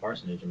church in the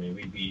parsonage, I mean,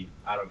 we'd be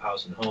out of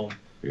house and home.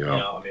 Yeah.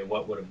 I mean,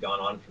 what would have gone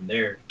on from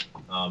there?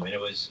 And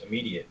it was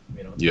immediate.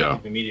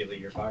 Immediately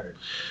you're fired.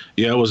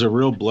 Yeah, it was a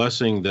real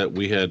blessing that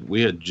we had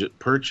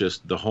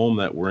purchased the home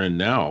that we're in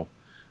now.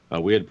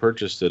 We had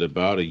purchased it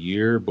about a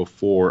year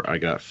before I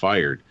got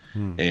fired.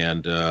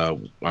 And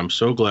I'm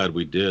so glad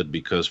we did,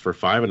 because for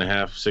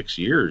 5.5, 6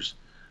 years,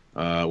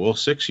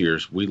 6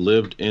 years, we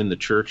lived in the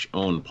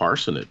church-owned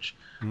parsonage.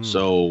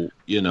 So,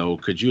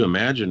 could you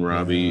imagine,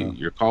 Robbie,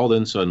 you're called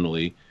in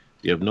suddenly,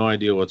 you have no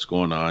idea what's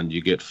going on,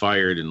 you get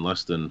fired in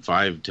less than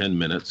 5-10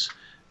 minutes.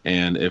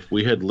 And if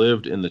we had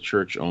lived in the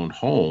church-owned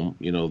home,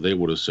 they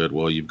would have said,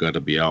 well, you've got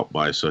to be out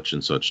by such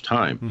and such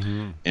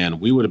time. And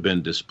we would have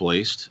been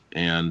displaced,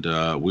 and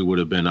we would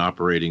have been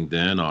operating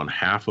then on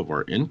half of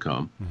our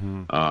income,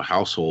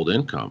 household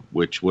income,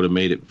 which would have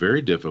made it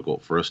very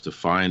difficult for us to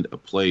find a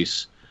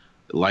place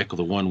like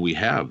the one we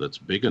have that's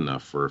big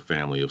enough for a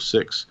family of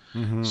 6.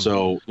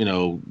 So,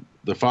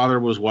 the father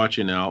was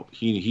watching out.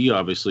 He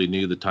obviously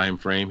knew the time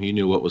frame. He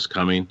knew what was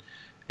coming.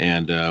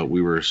 And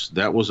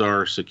that was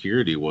our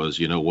security was,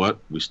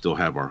 we still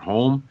have our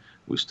home,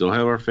 we still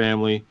have our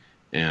family,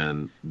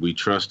 and we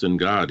trust in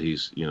God.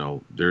 He's,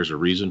 there's a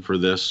reason for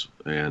this,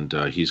 and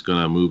he's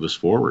going to move us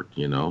forward,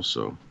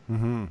 so.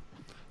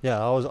 Yeah,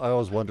 I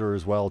always wonder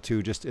as well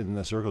too, just in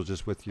the circles,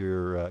 just with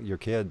your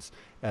kids,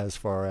 as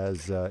far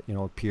as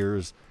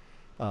peers,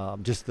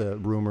 just the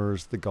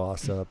rumors, the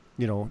gossip,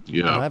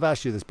 And I've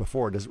asked you this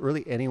before. Does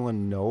really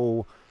anyone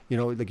know?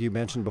 Like you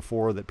mentioned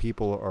before, that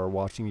people are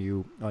watching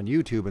you on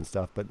YouTube and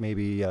stuff, but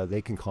maybe they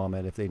can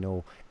comment if they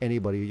know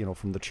anybody,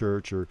 from the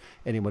church or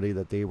anybody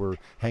that they were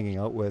hanging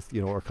out with,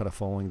 or kind of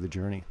following the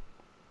journey.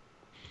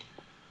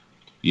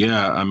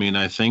 Yeah, I mean,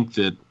 I think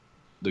that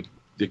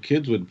the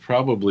kids would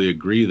probably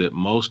agree that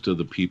most of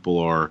the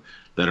people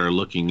that are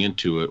looking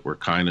into it were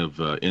kind of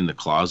in the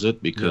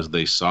closet, because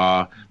they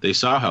saw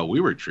how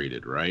we were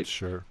treated, right?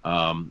 Sure.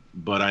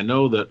 But I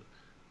know that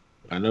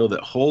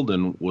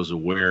Holden was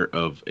aware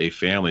of a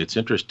family. It's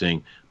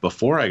interesting.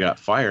 Before I got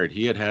fired,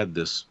 he had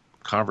this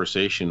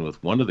conversation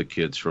with one of the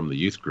kids from the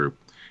youth group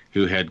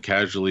who had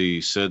casually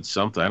said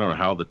something. I don't know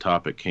how the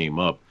topic came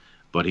up,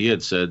 but he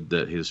had said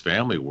that his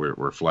family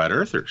were flat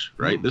earthers,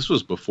 right? This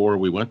was before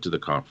we went to the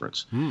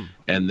conference.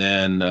 And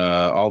then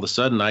all of a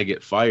sudden I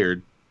get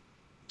fired.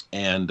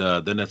 And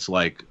then it's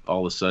like all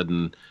of a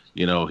sudden,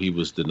 he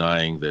was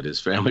denying that his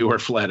family were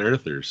flat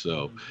earthers.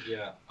 So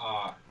yeah,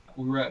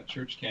 we were at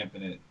church camp,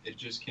 and it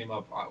just came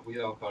up. We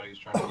all thought he was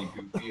trying to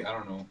be goofy. I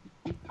don't know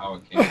how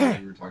it came up.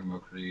 We were talking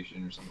about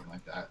creation or something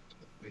like that.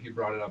 But he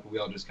brought it up, and we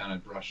all just kind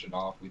of brushed it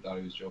off. We thought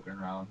he was joking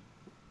around.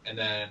 And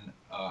then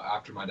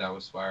after my dad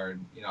was fired,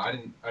 I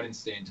didn't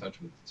stay in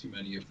touch with too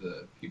many of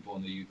the people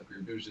in the youth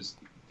group. It was just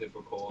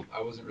difficult.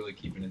 I wasn't really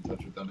keeping in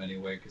touch with them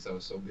anyway, because I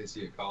was so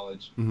busy at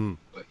college.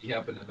 But he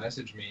happened to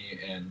message me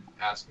and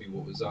ask me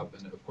what was up,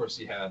 and of course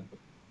he had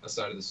a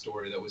side of the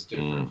story that was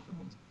different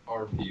from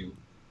our view.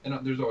 And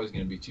there's always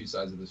going to be two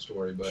sides of the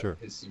story, but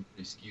his seemed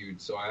pretty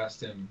skewed. So I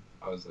asked him,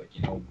 I was like,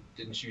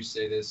 didn't you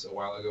say this a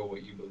while ago,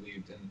 what you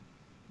believed in?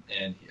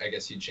 And I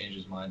guess he changed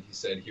his mind. He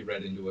said he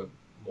read into it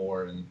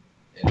more, and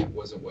it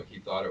wasn't what he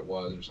thought it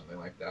was, or something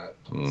like that.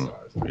 So I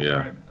was like, all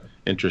right, man.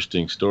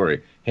 Interesting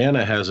story.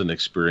 Hannah has an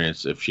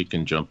experience, if she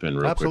can jump in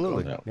real quick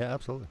on that. Yeah,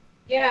 absolutely.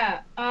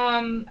 Yeah.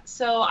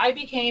 So I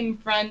became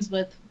friends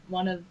with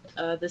one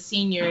of the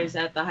seniors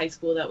at the high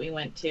school that we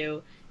went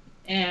to,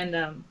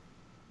 and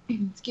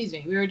excuse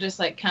me, we were just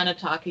like kind of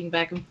talking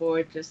back and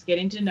forth, just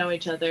getting to know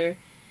each other.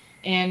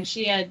 And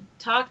she had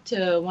talked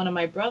to one of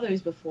my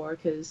brothers before,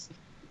 because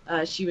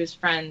she was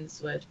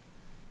friends with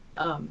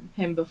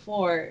him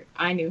before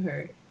I knew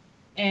her,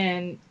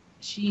 and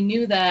she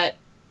knew that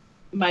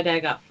my dad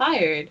got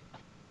fired.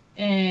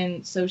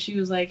 And so she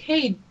was like,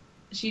 hey,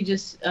 she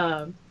just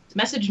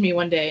messaged me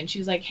one day, and she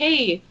was like,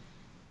 hey,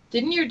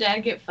 didn't your dad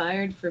get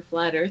fired for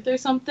flat earth or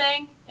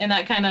something? And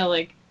that kind of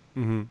like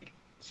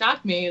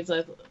shocked me. It's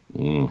like,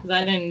 because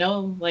I didn't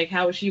know like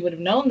how she would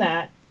have known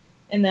that.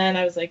 And then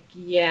I was like,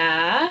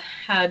 yeah,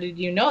 how did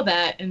you know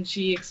that? And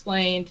she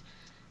explained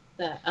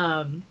that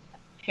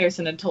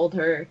Harrison had told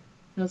her. And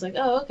I was like,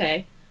 oh,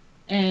 okay.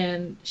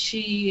 And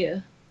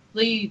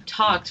we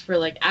talked for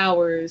like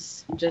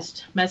hours,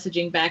 just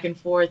messaging back and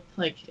forth,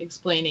 like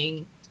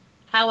explaining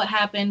how it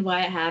happened,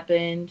 why it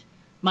happened,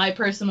 my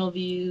personal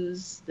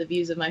views, the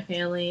views of my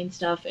family and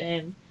stuff.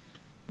 And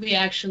we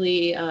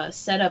actually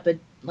set up a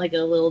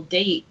little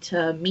date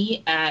to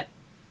meet at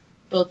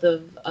both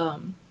of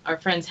our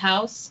friend's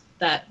house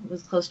that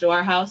was close to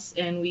our house.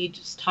 And we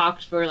just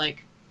talked for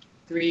like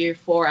 3 or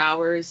 4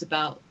 hours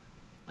about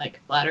like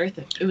flat Earth.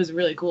 It was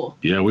really cool.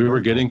 Yeah, we were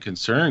getting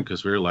concerned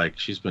because we were like,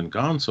 she's been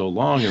gone so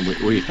long, and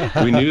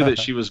we knew that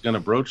she was going to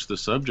broach the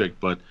subject.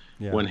 But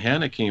when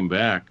Hannah came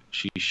back,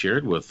 she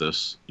shared with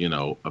us,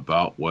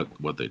 about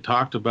what they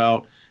talked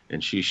about,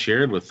 and she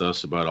shared with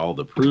us about all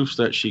the proofs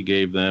that she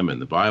gave them in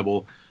the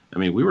Bible. I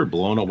mean, we were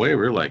blown away.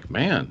 We were like,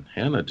 man,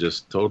 Hannah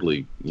just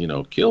totally,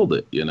 killed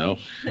it,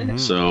 Mm-hmm.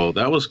 So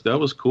that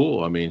was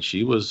cool. I mean,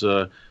 she was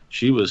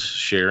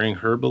sharing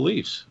her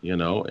beliefs,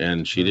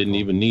 and she didn't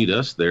even need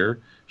us there.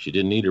 She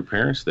didn't need her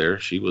parents there.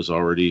 She was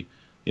already,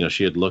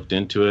 she had looked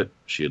into it.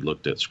 She had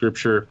looked at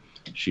scripture.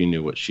 She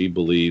knew what she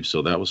believed.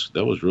 So that was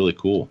really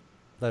cool.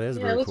 That is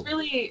very cool.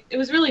 It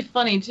was really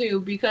funny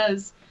too,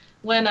 because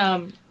when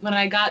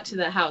I got to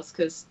the house,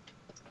 because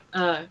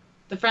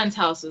the friend's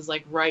house is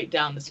like right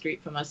down the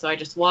street from us, so I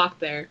just walked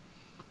there.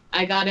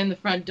 I got in the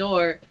front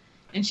door,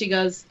 and she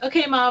goes,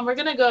 "Okay, Mom, we're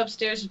gonna go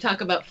upstairs to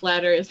talk about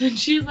flat Earth." And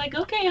she's like,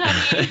 "Okay,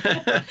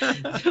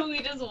 honey." So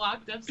we just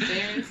walked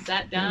upstairs,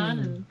 sat down,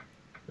 and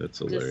that's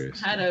hilarious.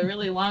 Just had a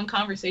really long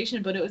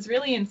conversation, but it was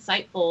really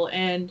insightful.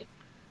 And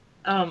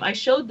I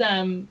showed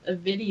them a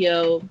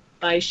video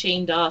by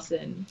Shane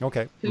Dawson,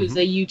 who's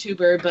a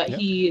YouTuber, but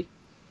he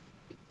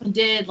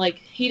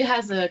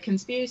has a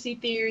conspiracy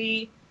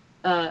theory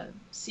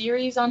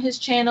series on his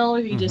channel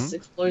where he just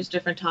explores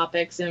different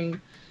topics. And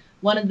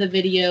one of the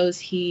videos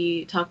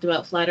he talked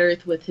about flat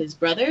Earth with his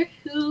brother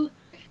who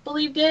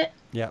believed it.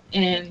 Yeah.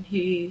 And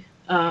he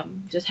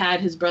just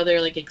had his brother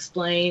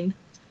explain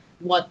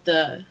what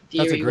the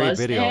theory was. That's a great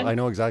video. I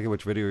know exactly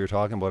which video you're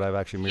talking about. I've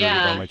actually mirrored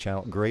it on my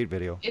channel. Great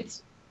video.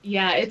 It's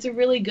a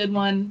really good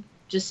one,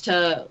 just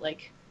to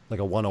like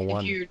a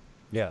 101.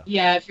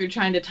 If you're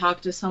trying to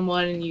talk to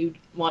someone and you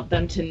want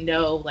them to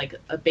know like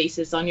a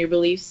basis on your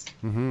beliefs.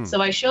 Mm-hmm.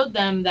 So I showed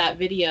them that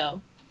video,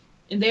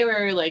 and they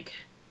were like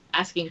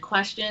asking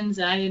questions,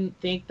 and I didn't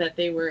think that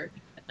they were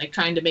like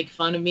trying to make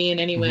fun of me in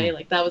any way.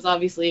 Like, that was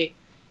obviously,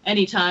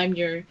 anytime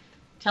you're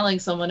telling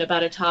someone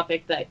about a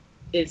topic that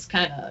is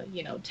kind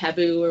of,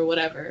 taboo or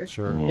whatever,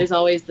 there's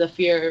always the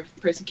fear of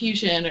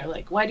persecution, or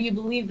like, why do you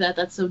believe that?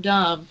 That's so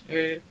dumb,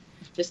 or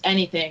just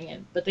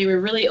anything. But they were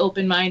really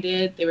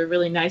open-minded. They were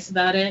really nice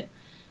about it.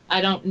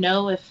 I don't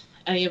know if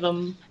any of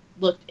them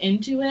looked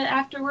into it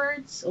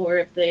afterwards or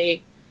if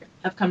they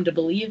have come to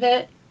believe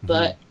it,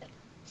 but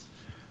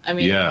I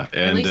mean,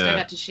 at least I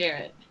got to share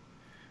it.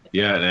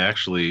 Yeah, and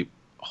actually,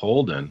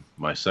 Holden,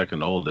 my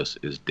second oldest,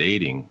 is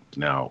dating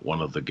now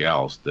one of the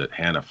gals that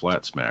Hannah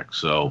flat smacked.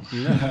 So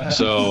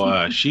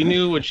she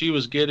knew what she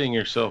was getting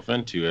herself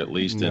into, at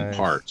least in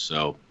part.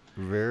 So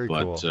very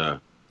cool.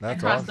 I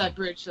crossed that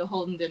bridge, so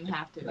Holden didn't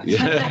have to.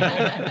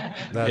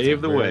 Pave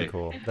the way.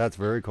 Cool. That's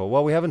very cool.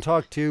 Well, we haven't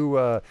talked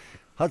to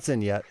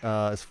Hudson yet,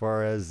 as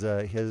far as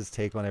his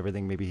take on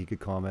everything. Maybe he could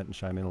comment and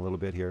chime in a little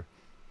bit here.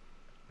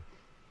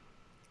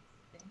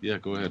 Yeah,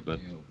 go ahead,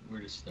 bud.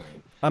 Where to start?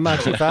 I'm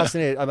actually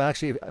fascinated,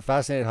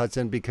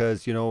 Hudson,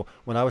 because,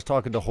 when I was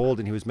talking to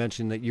Holden, he was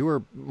mentioning that you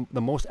were the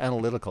most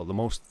analytical, the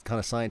most kind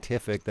of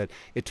scientific, that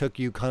it took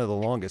you kind of the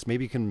longest.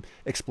 Maybe you can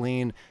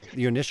explain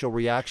your initial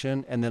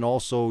reaction, and then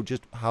also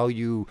just how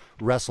you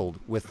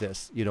wrestled with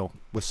this,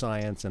 with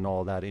science and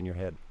all that in your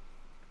head.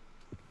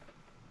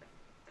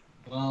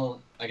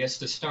 Well, I guess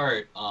to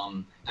start,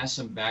 as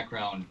some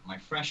background, my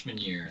freshman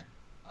year,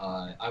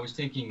 I was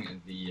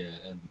taking the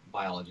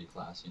biology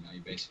class,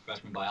 your basic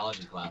freshman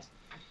biology class.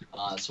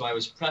 So I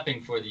was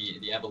prepping for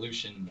the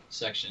evolution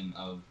section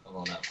of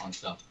all that fun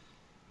stuff.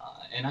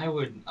 And I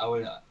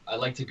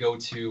like to go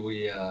to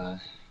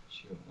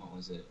what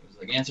was it? It was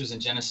like Answers in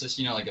Genesis,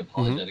 like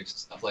apologetics and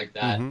stuff like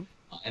that,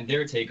 and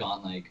their take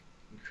on like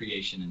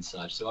creation and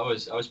such. So I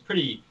was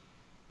pretty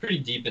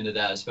deep into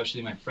that,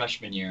 especially my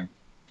freshman year.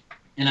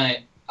 And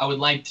I would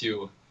like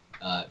to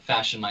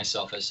fashion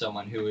myself as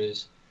someone who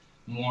is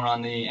more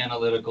on the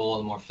analytical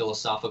and more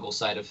philosophical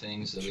side of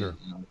things. That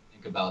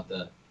think about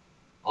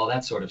all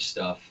that sort of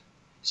stuff.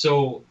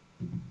 So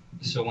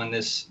when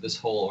this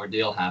whole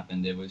ordeal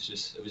happened, it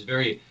was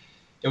very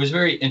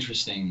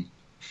interesting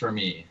for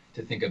me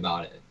to think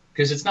about it,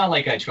 because it's not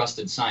like I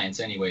trusted science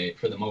anyway,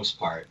 for the most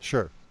part.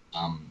 Sure.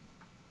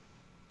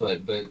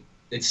 But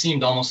it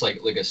seemed almost like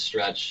a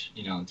stretch,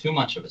 too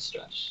much of a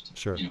stretch.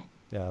 Sure.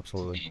 Yeah,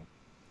 absolutely.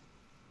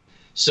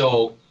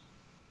 So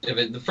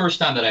the first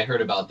time that I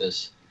heard about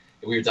this,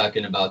 we were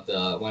talking about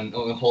when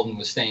Holden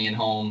was staying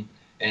home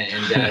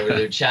and Dad were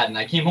there chatting.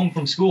 I came home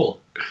from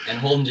school, and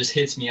Holden just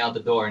hits me out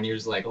the door, and he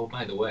was like, "Oh,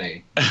 by the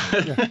way,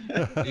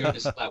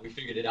 we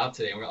figured it out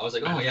today." And I was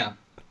like, "Oh yeah,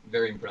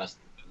 very impressed.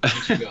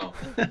 You should go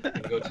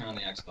turn on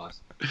the Xbox."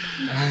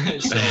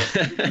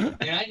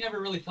 And I never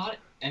really thought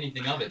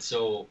anything of it.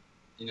 So,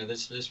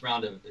 this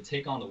round of the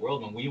Take on the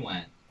World, when we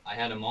went, I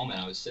had a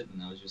moment. I was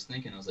just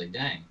thinking. I was like,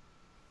 "Dang,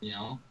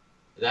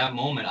 that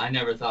moment I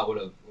never thought would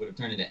have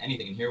turned into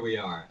anything, and here we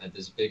are at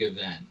this big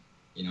event.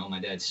 My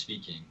dad's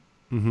speaking.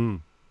 Mm-hmm.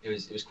 It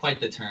was quite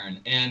the turn,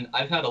 and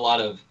I've had a lot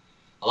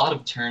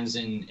of turns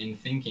in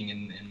thinking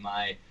in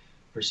my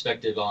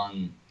perspective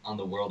on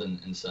the world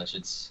and such.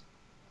 It's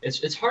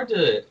hard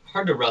to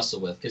wrestle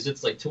with, because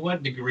it's like, to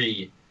what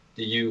degree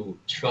do you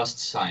trust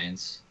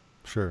science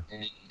Sure.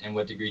 And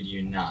what degree do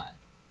you not?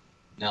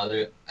 Now,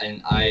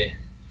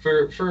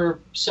 for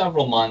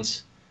several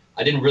months,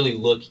 I didn't really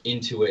look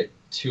into it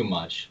too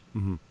much.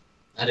 Mm-hmm.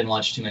 I didn't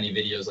watch too many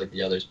videos like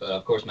the others, but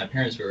of course my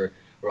parents were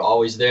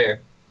always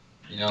there,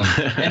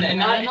 and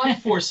not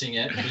forcing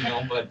it,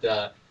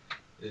 but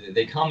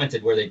they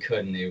commented where they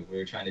could, and they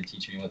were trying to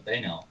teach me what they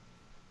know.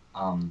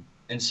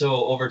 And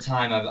so over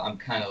time, I'm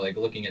kind of like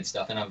looking at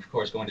stuff, and I'm, of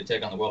course, going to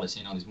Take on the World. I've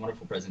seen all these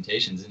wonderful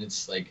presentations, and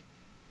it's like,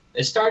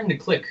 it's starting to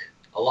click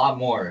a lot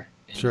more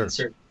in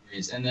certain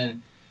degrees. And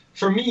then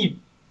for me,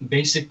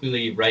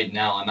 basically right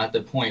now, I'm at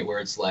the point where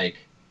it's like,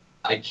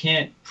 I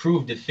can't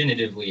prove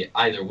definitively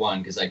either one,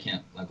 because I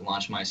can't like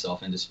launch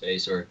myself into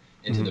space or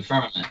into the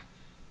firmament.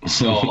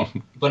 So,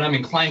 but I'm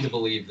inclined to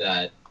believe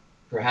that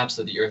perhaps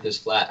that the Earth is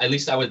flat. At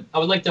least I would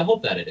like to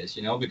hope that it is,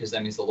 because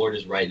that means the Lord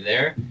is right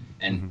there,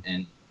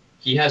 and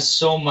He has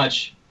so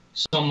much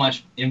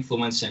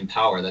influence and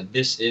power that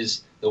this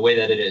is the way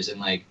that it is, and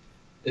like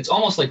it's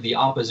almost like the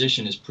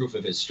opposition is proof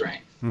of His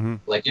strength.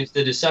 Like if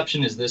the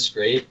deception is this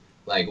great,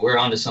 like we're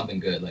onto something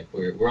good, like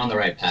we're on the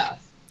right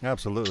path.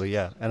 Absolutely,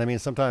 yeah. And I mean,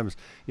 sometimes,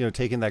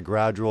 taking that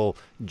gradual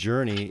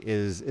journey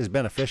is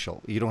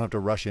beneficial. You don't have to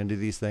rush into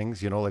these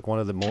things. Like one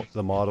of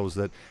the mottos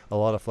that a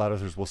lot of flat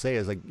earthers will say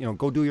is like,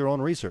 go do your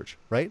own research,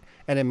 right?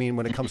 And I mean,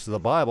 when it comes to the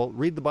Bible,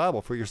 read the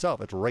Bible for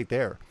yourself. It's right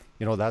there.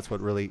 That's what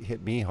really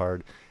hit me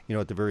hard,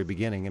 at the very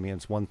beginning. I mean,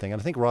 it's one thing.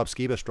 And I think Rob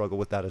Skiba struggled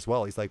with that as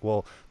well. He's like,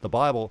 well, the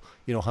Bible,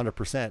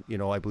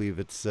 100%, I believe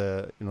it's,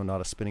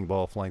 not a spinning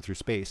ball flying through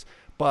space,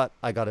 but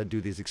I got to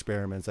do these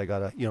experiments. I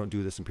got to,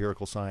 do this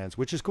empirical science,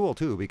 which is cool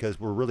too, because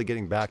we're really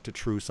getting back to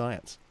true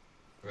science.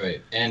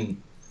 Right.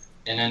 And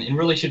then in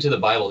relation to the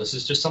Bible, this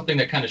is just something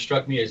that kind of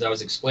struck me as I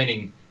was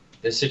explaining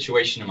this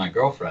situation to my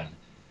girlfriend.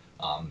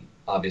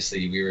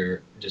 Obviously, we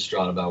were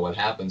distraught about what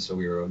happened, so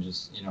we were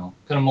just, kind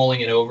of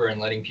mulling it over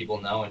and letting people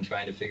know and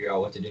trying to figure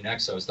out what to do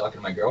next. So I was talking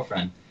to my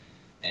girlfriend,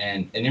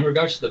 and in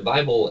regards to the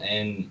Bible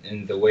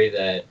and the way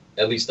that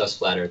at least us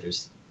flat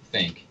earthers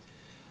think,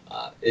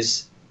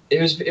 it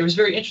was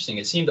very interesting.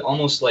 It seemed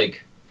almost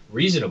like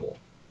reasonable,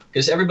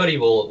 because everybody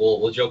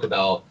will joke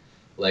about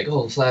like,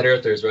 oh, flat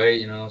earthers,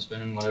 right?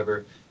 Spinning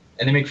whatever.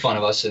 And they make fun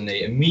of us, and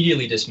they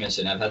immediately dismiss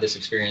it. And I've had this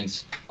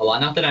experience a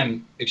lot. Not that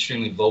I'm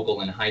extremely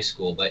vocal in high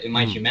school, but in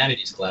my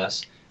humanities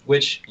class,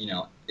 which,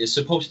 is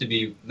supposed to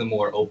be the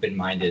more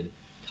open-minded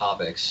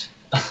topics,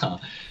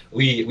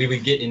 we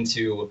would get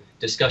into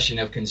discussion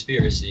of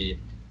conspiracy,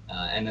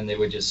 and then they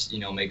would just,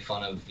 make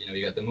fun of,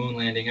 you got the moon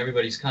landing.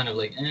 Everybody's kind of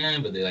like,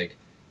 but they like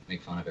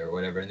make fun of it or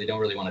whatever, and they don't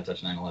really want to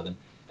touch 9/11.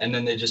 And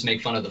then they just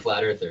make fun of the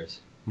flat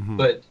earthers.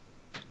 But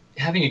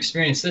having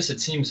experienced this,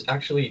 it seems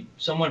actually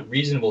somewhat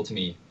reasonable to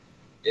me.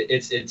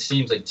 It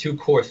seems like two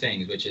core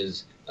things, which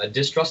is a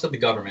distrust of the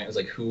government. It's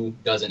like, who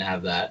doesn't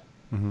have that,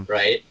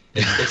 right?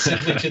 It's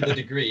simply to the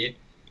degree.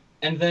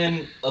 And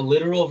then a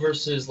literal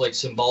versus like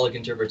symbolic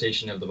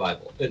interpretation of the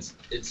Bible. It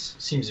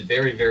seems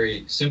very,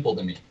 very simple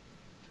to me.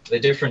 The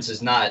difference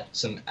is not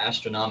some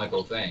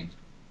astronomical thing.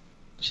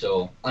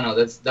 So I don't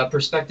know, that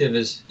perspective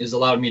is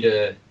allowed me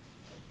to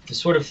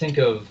sort of think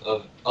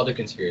of other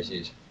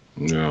conspiracies.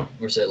 Yeah.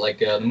 Or say like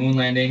the moon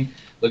landing,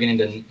 looking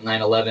into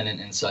 9/11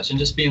 and such, and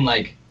just being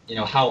like,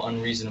 how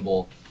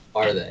unreasonable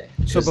are they?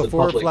 So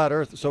before Flat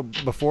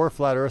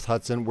Earth,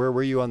 Hudson, where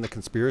were you on the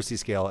conspiracy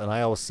scale? And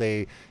I always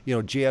say,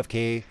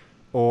 JFK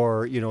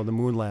or, the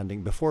moon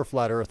landing. Before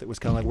Flat Earth, it was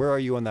kind of like, where are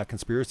you on that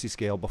conspiracy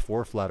scale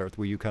before Flat Earth?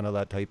 Were you kind of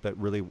that type that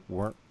really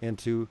weren't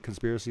into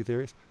conspiracy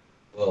theories?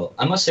 Well,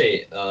 I must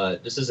say,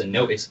 just as a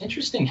note, it's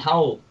interesting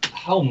how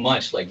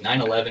much like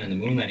 9/11 and the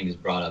moon landing is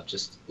brought up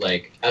just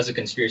like as a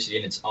conspiracy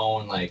in its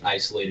own like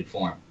isolated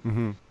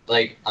form.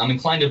 Like I'm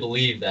inclined to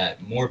believe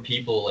that more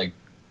people like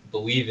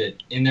believe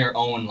it in their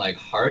own like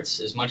hearts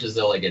as much as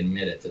they'll like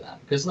admit it to them,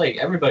 because like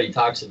everybody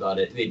talks about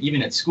it,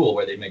 even at school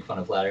where they make fun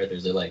of flat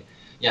earthers. They're like,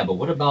 yeah, but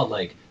what about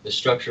like the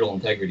structural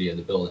integrity of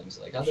the buildings?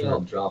 Like how did it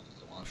all drop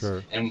at once?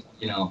 And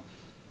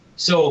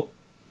so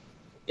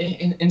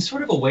in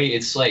sort of a way,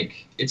 it's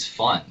like it's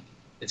fun.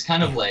 It's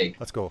kind of like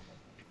let's go.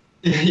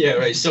 Yeah,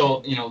 right.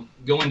 So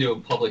going to a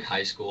public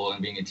high school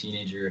and being a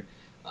teenager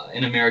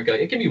in America,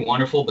 it can be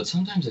wonderful, but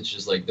sometimes it's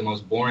just like the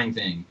most boring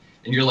thing.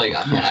 And you're like,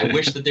 man, I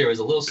wish that there was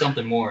a little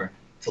something more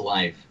to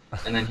life.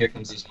 And then here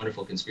comes these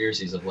wonderful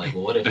conspiracies of like,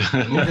 well, what if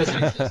the moon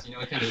doesn't exist?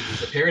 It kind of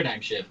is a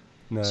paradigm shift.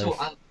 Nice. So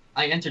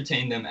I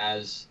entertained them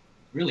as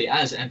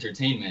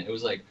entertainment. It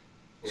was like,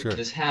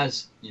 this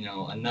has,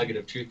 a nugget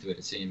of truth to it.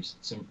 It seems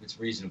it's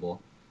reasonable.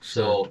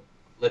 So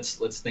let's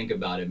think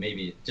about it,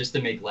 maybe just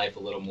to make life a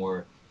little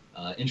more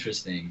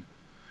interesting.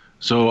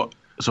 So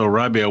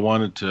Robbie, I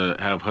wanted to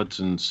have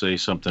Hudson say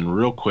something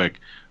real quick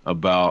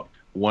about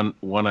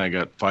when I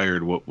got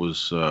fired, what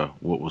was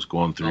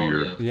going through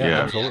your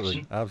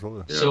absolutely.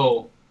 Yeah.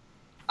 So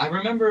I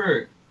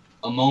remember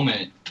a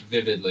moment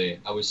vividly.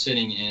 I was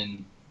sitting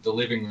in the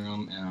living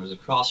room and I was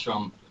across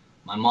from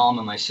my mom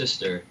and my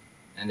sister,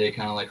 and they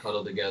kind of like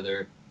huddled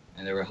together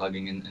and they were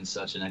hugging and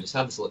such, and I just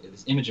had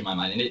this image in my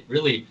mind, and it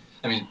really,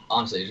 I mean,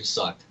 honestly, it just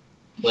sucked.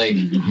 Like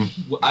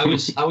I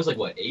was like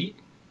what, 8,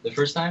 the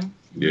first time.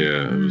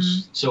 Yeah, it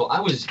was. So I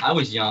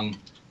was young.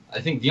 I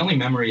think the only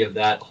memory of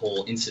that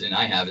whole incident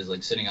I have is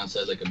like sitting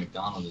outside like a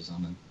McDonald's or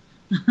something,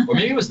 or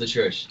maybe it was the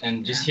church,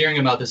 and just hearing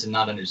about this and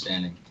not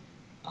understanding.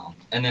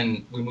 And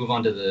then we move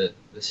on to the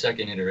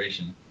second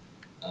iteration,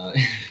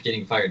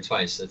 getting fired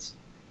twice.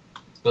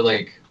 But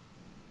like,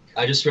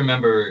 I just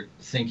remember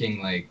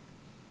thinking like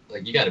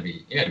you gotta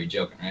be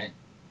joking, right?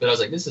 But I was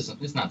like,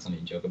 it's not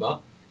something to joke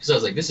about, because I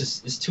was like, this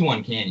is too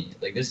uncanny.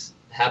 Like, this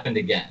happened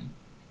again.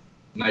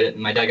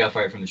 My dad got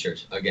fired from the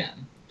church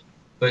again,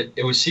 but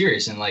it was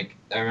serious, and like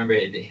I remember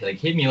it like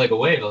hit me like a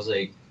wave. I was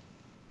like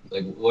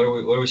what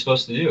are we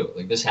supposed to do?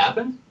 Like, this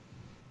happened,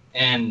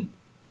 and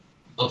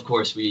of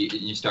course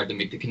you start to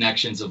make the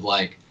connections of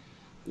like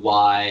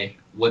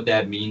what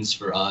that means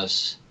for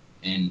us,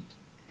 and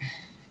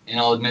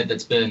I'll admit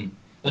that's been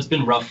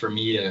rough for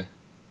me to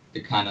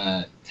kind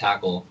of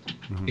tackle,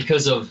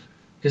 because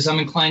I'm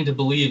inclined to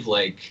believe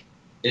like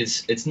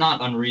it's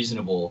not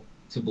unreasonable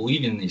to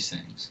believe in these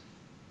things.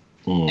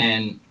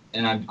 And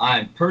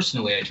I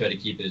personally, I try to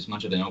keep as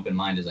much of an open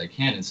mind as I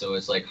can, and so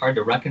it's like hard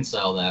to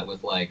reconcile that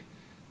with like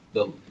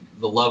the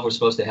love we're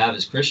supposed to have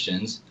as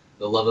Christians,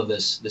 the love of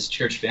this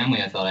church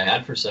family I thought I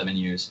had for 7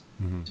 years,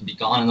 to be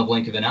gone in the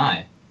blink of an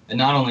eye. And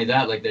not only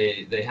that, like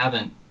they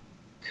haven't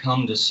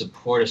come to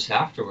support us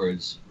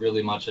afterwards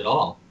really much at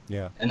all.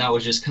 Yeah. And that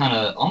was just kind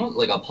of almost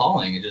like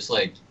appalling. It just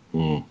like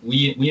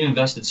we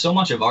invested so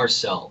much of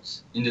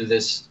ourselves into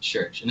this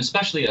church, and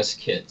especially us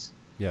kids.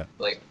 Yeah.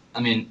 Like, I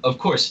mean, of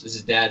course, this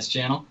is Dad's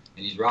channel,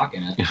 and he's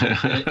rocking it,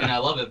 and I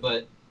love it.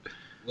 But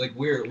like,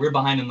 we're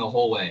behind him the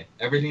whole way.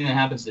 Everything that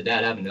happens to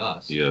Dad happened to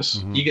us.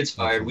 Yes. He gets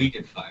fired, we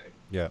get fired.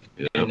 Yeah.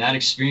 And that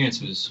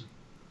experience was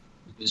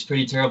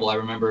pretty terrible. I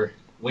remember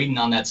waiting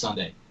on that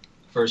Sunday,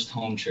 first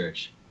home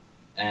church,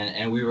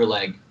 and we were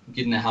like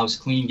getting the house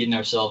clean, getting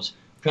ourselves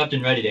prepped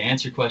and ready to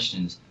answer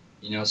questions,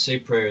 say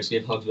prayers,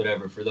 give hugs,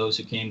 whatever, for those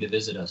who came to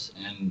visit us.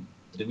 And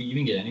did we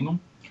even get anyone?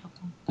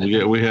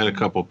 We had a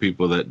couple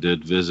people that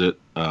did visit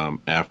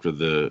after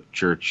the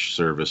church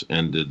service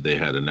ended. They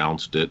had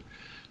announced it.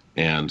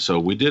 And so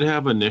we did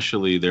have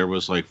initially, there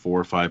was like 4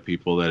 or 5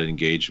 people that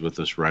engaged with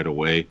us right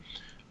away,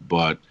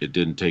 but it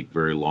didn't take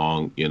very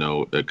long.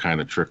 It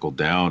kind of trickled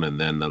down. And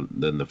then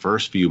the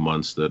first few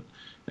months that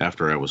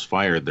after I was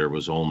fired, there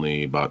was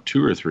only about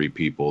 2 or 3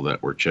 people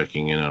that were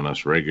checking in on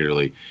us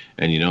regularly.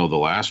 And, the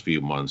last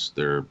few months,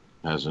 there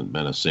hasn't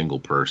been a single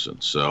person.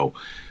 So,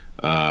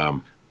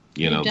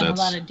 You've done a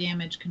lot of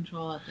damage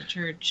control at the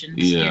church and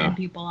scaring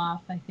people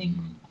off, I think.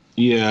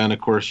 Yeah, and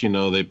of course,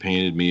 they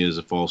painted me as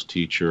a false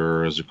teacher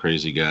or as a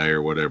crazy guy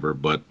or whatever.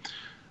 But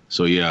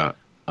so, yeah.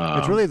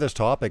 It's really this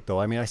topic, though.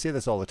 I mean, I say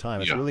this all the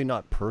time. It's really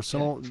not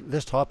personal.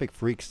 This topic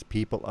freaks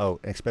people out,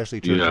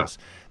 especially churches.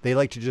 They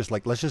like to just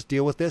let's just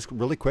deal with this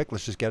really quick.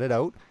 Let's just get it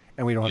out,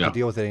 and we don't have to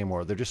deal with it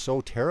anymore. They're just so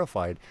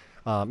terrified.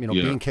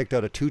 Being kicked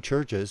out of 2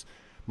 churches,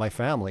 my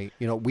family,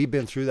 we've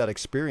been through that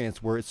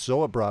experience where it's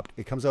so abrupt,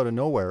 it comes out of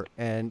nowhere,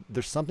 and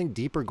there's something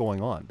deeper going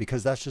on,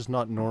 because that's just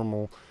not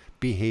normal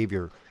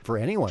behavior for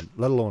anyone,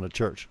 let alone a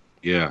church.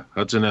 Yeah,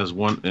 Hudson has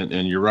one,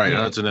 and you're right. Yeah.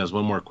 Hudson has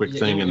one more quick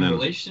thing, in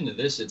relation to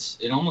this,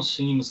 it almost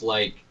seems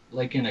like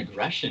an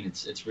aggression.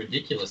 It's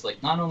ridiculous.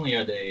 Like, not only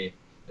are they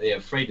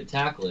afraid to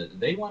tackle it,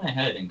 they went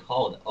ahead and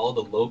called all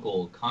the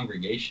local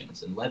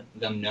congregations and let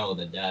them know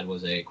that Dad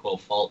was a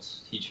quote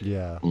false teacher.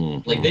 Yeah,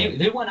 like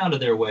they went out of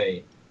their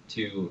way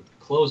to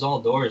close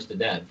all doors to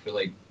Dad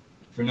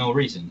for no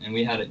reason. And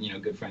we had a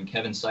good friend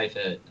Kevin Seif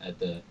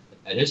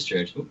at his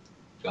church. Oop,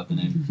 dropped the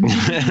name.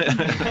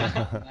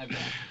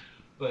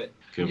 But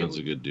Kevin's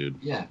a good dude.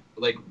 Yeah,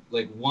 like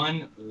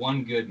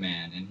one good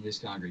man in his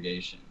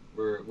congregation.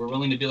 We're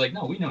willing to be like,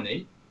 no, we know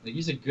Nate. Like,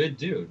 he's a good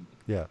dude.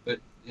 Yeah. But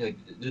like,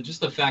 just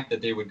the fact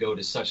that they would go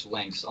to such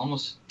lengths,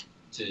 almost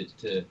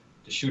to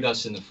shoot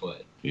us in the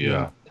foot.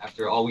 Yeah.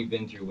 After all we've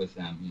been through with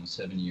them,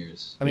 7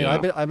 years. I mean,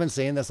 I've been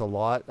saying this a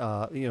lot,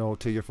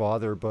 to your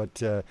father,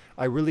 but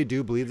I really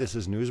do believe this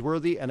is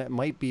newsworthy, and it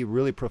might be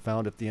really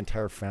profound if the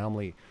entire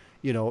family,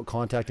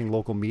 contacting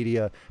local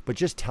media, but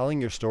just telling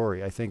your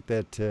story. I think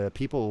that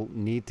people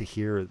need to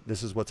hear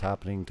this is what's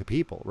happening to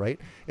people, right?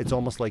 It's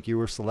almost like you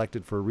were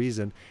selected for a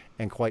reason.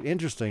 And quite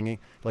interesting,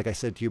 like I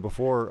said to you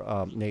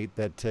before, Nate,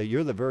 that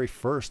you're the very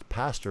first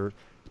pastor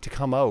to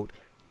come out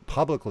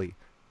publicly,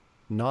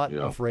 not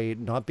afraid,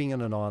 not being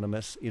an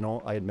anonymous.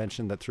 I had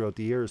mentioned that throughout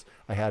the years,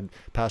 I had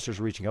pastors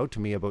reaching out to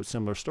me about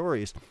similar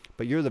stories,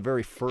 but you're the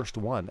very first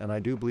one. And I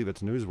do believe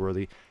it's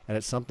newsworthy, and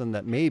it's something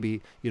that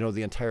maybe,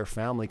 the entire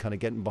family kind of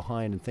getting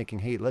behind and thinking,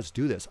 hey, let's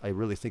do this. I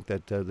really think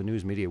that the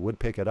news media would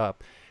pick it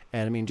up.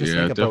 And I mean, just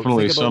think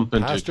about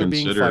pastor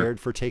being fired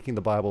for taking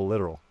the Bible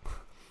literal.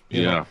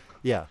 Yeah.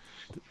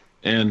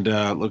 And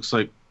looks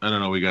like, I don't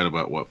know, we got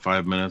about 4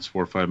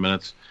 or 5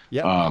 minutes.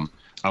 Yeah.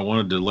 I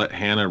wanted to let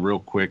Hannah real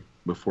quick,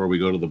 before we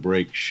go to the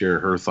break, share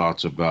her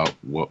thoughts about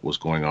what was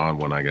going on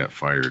when I got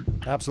fired.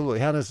 Absolutely.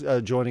 Hannah's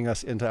joining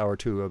us into hour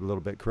 2 a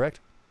little bit,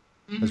 correct?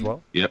 As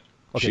well? Yep.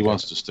 Okay, she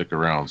wants to stick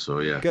around, so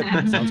yeah. Good.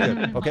 Sounds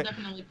good. Okay. I'll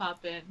definitely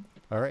pop in.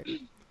 All right.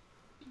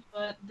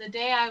 But the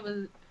day I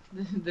was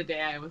the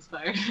day I was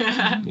fired.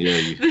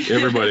 Yeah,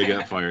 everybody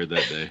got fired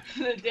that day.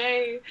 The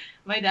day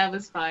my dad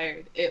was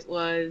fired, it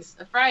was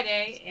a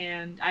Friday,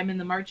 and I'm in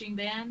the marching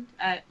band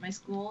at my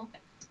school.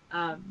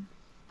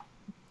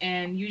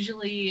 And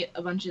usually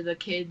a bunch of the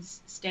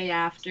kids stay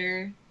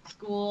after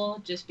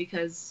school just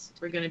because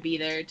we're going to be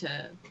there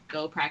to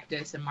go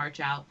practice and march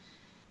out.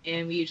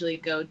 And we usually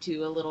go to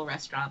a little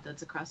restaurant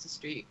that's across the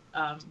street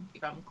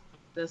from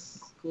the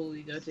school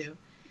we go to.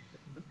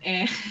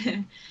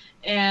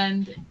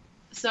 And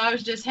so I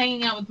was just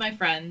hanging out with my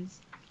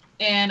friends.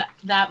 And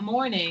that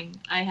morning,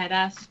 I had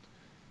asked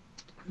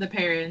the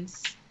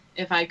parents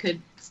if I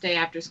could stay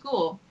after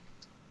school.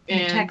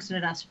 And you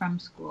texted us from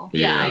school.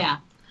 Yeah.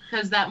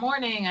 Because that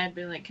morning, I'd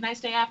be like, can I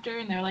stay after?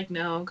 And they're like,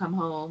 no, come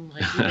home.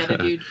 Like, we got to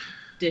do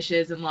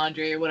dishes and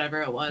laundry or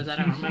whatever it was. I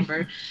don't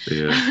remember.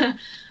 Yeah.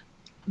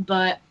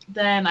 But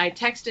then I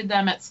texted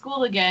them at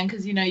school again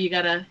because you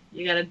gotta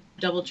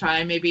double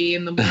try. Maybe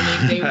in the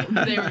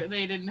morning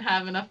they didn't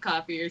have enough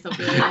coffee or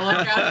something. They were a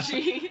little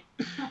grouchy.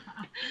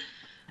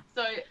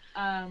 So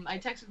I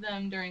texted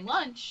them during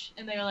lunch,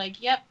 and they were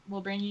like, "Yep,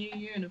 we'll bring you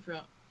your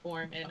uniform."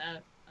 And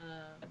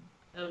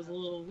that was a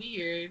little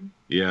weird.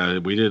 Yeah,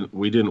 we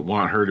didn't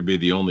want her to be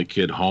the only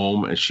kid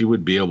home, and she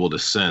would be able to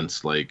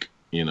sense like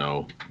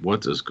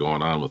what is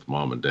going on with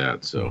mom and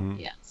dad. So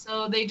yeah,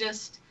 so they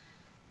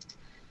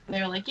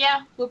were like,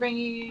 yeah, we'll bring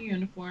you your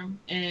uniform.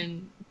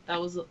 And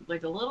that was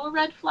like a little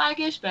red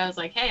flaggish, but I was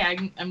like,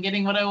 hey, I'm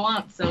getting what I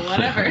want, so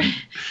whatever.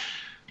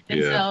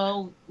 And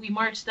so we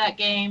marched that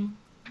game.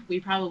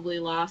 We probably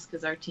lost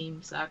because our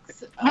team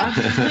sucks.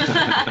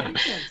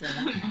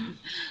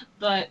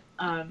 But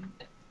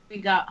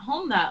we got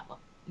home that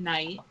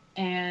night,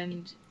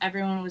 and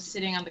everyone was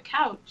sitting on the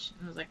couch.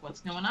 And I was like,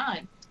 what's going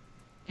on?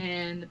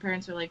 And the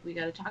parents were like, we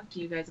got to talk to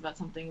you guys about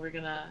something. We're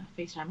going to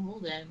FaceTime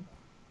Holden.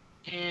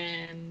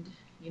 And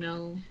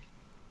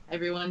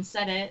everyone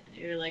said it.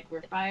 They were like,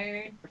 we're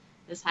fired.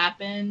 This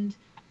happened.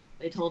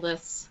 They told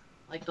us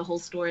like the whole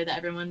story that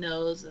everyone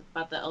knows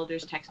about the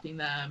elders texting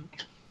them.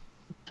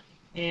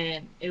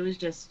 And it was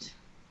just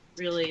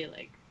really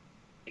like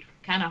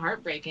kind of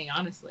heartbreaking,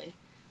 honestly.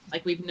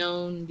 Like, we've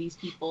known these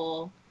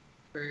people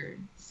for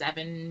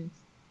 6,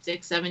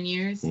 7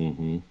 years.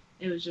 Mm-hmm.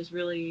 It was just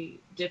really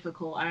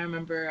difficult. I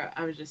remember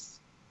I was just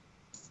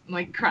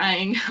like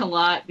crying a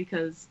lot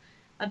because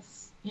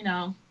that's,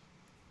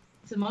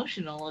 it's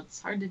emotional. It's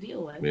hard to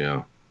deal with.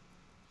 Yeah.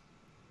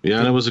 Yeah,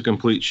 and it was a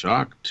complete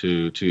shock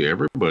to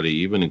everybody,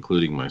 even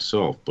including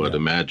myself. But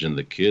imagine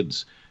the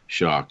kids'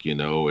 shock,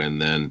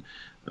 and then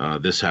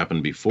this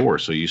happened before.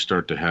 So you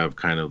start to have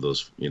kind of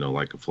those,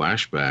 like a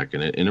flashback.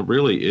 And it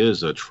really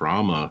is a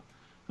trauma.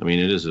 I mean,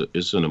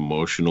 it's an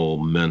emotional,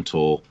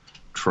 mental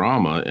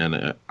trauma.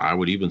 And I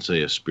would even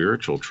say a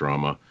spiritual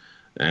trauma.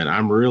 And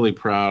I'm really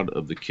proud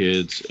of the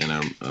kids and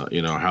I'm,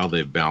 how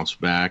they've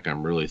bounced back.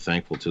 I'm really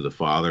thankful to the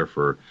Father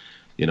for,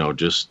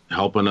 just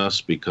helping us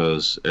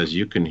because as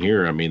you can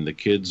hear, I mean, the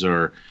kids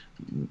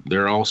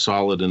they're all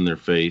solid in their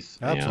faith.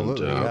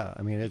 Absolutely. And, yeah.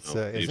 I mean, it's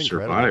incredible.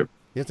 Survived.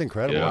 It's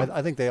incredible. Yeah.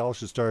 I think they all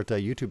should start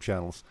YouTube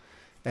channels.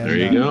 And there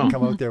you go.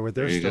 Come out there with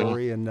their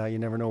story, and you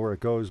never know where it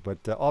goes.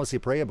 But obviously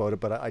pray about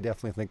it. But I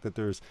definitely think that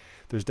there's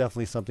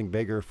definitely something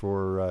bigger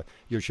for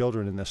your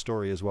children in this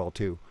story as well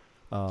too.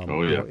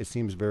 It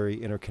seems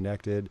very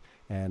interconnected,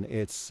 and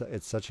it's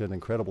such an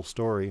incredible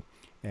story.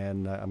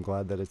 And I'm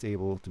glad that it's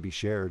able to be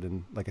shared.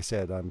 And like I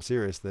said, I'm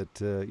serious that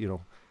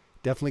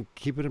definitely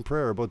keep it in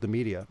prayer about the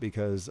media,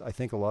 because I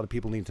think a lot of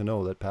people need to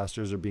know that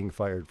pastors are being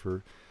fired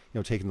for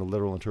taking the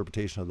literal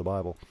interpretation of the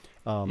Bible.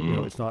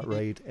 It's not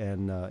right,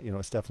 and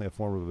it's definitely a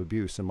form of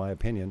abuse in my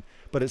opinion,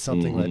 but it's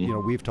something that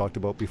we've talked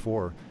about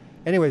before.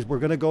 Anyways, we're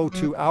going to go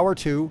to hour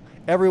 2.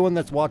 Everyone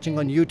that's watching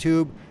on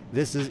YouTube,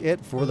 this is it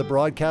for the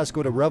broadcast.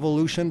 Go to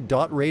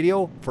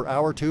revolution.radio for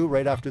hour 2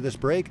 right after this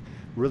break.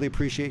 Really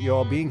appreciate you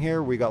all being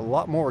here. We got a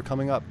lot more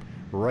coming up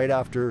right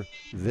after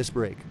this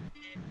break.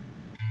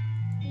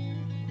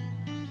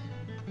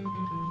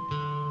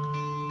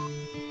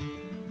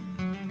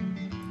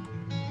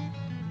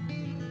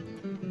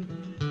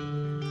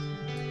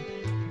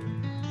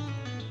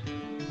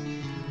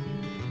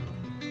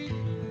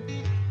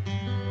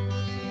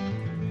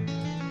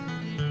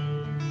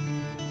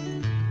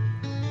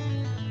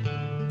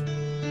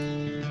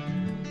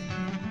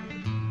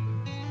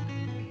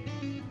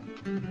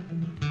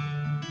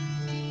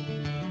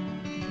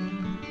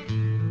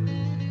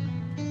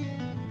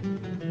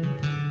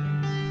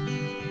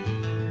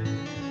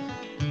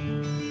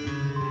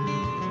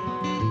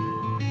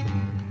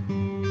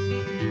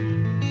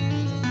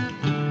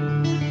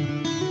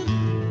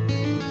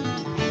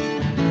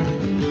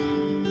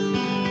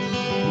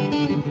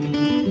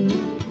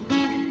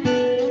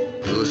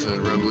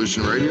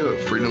 Radio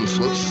at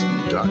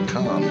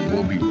freedomslips.com.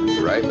 We'll be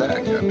right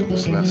back after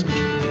this message.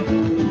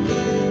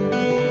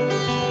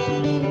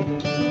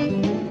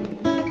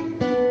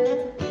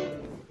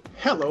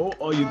 Hello,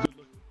 all you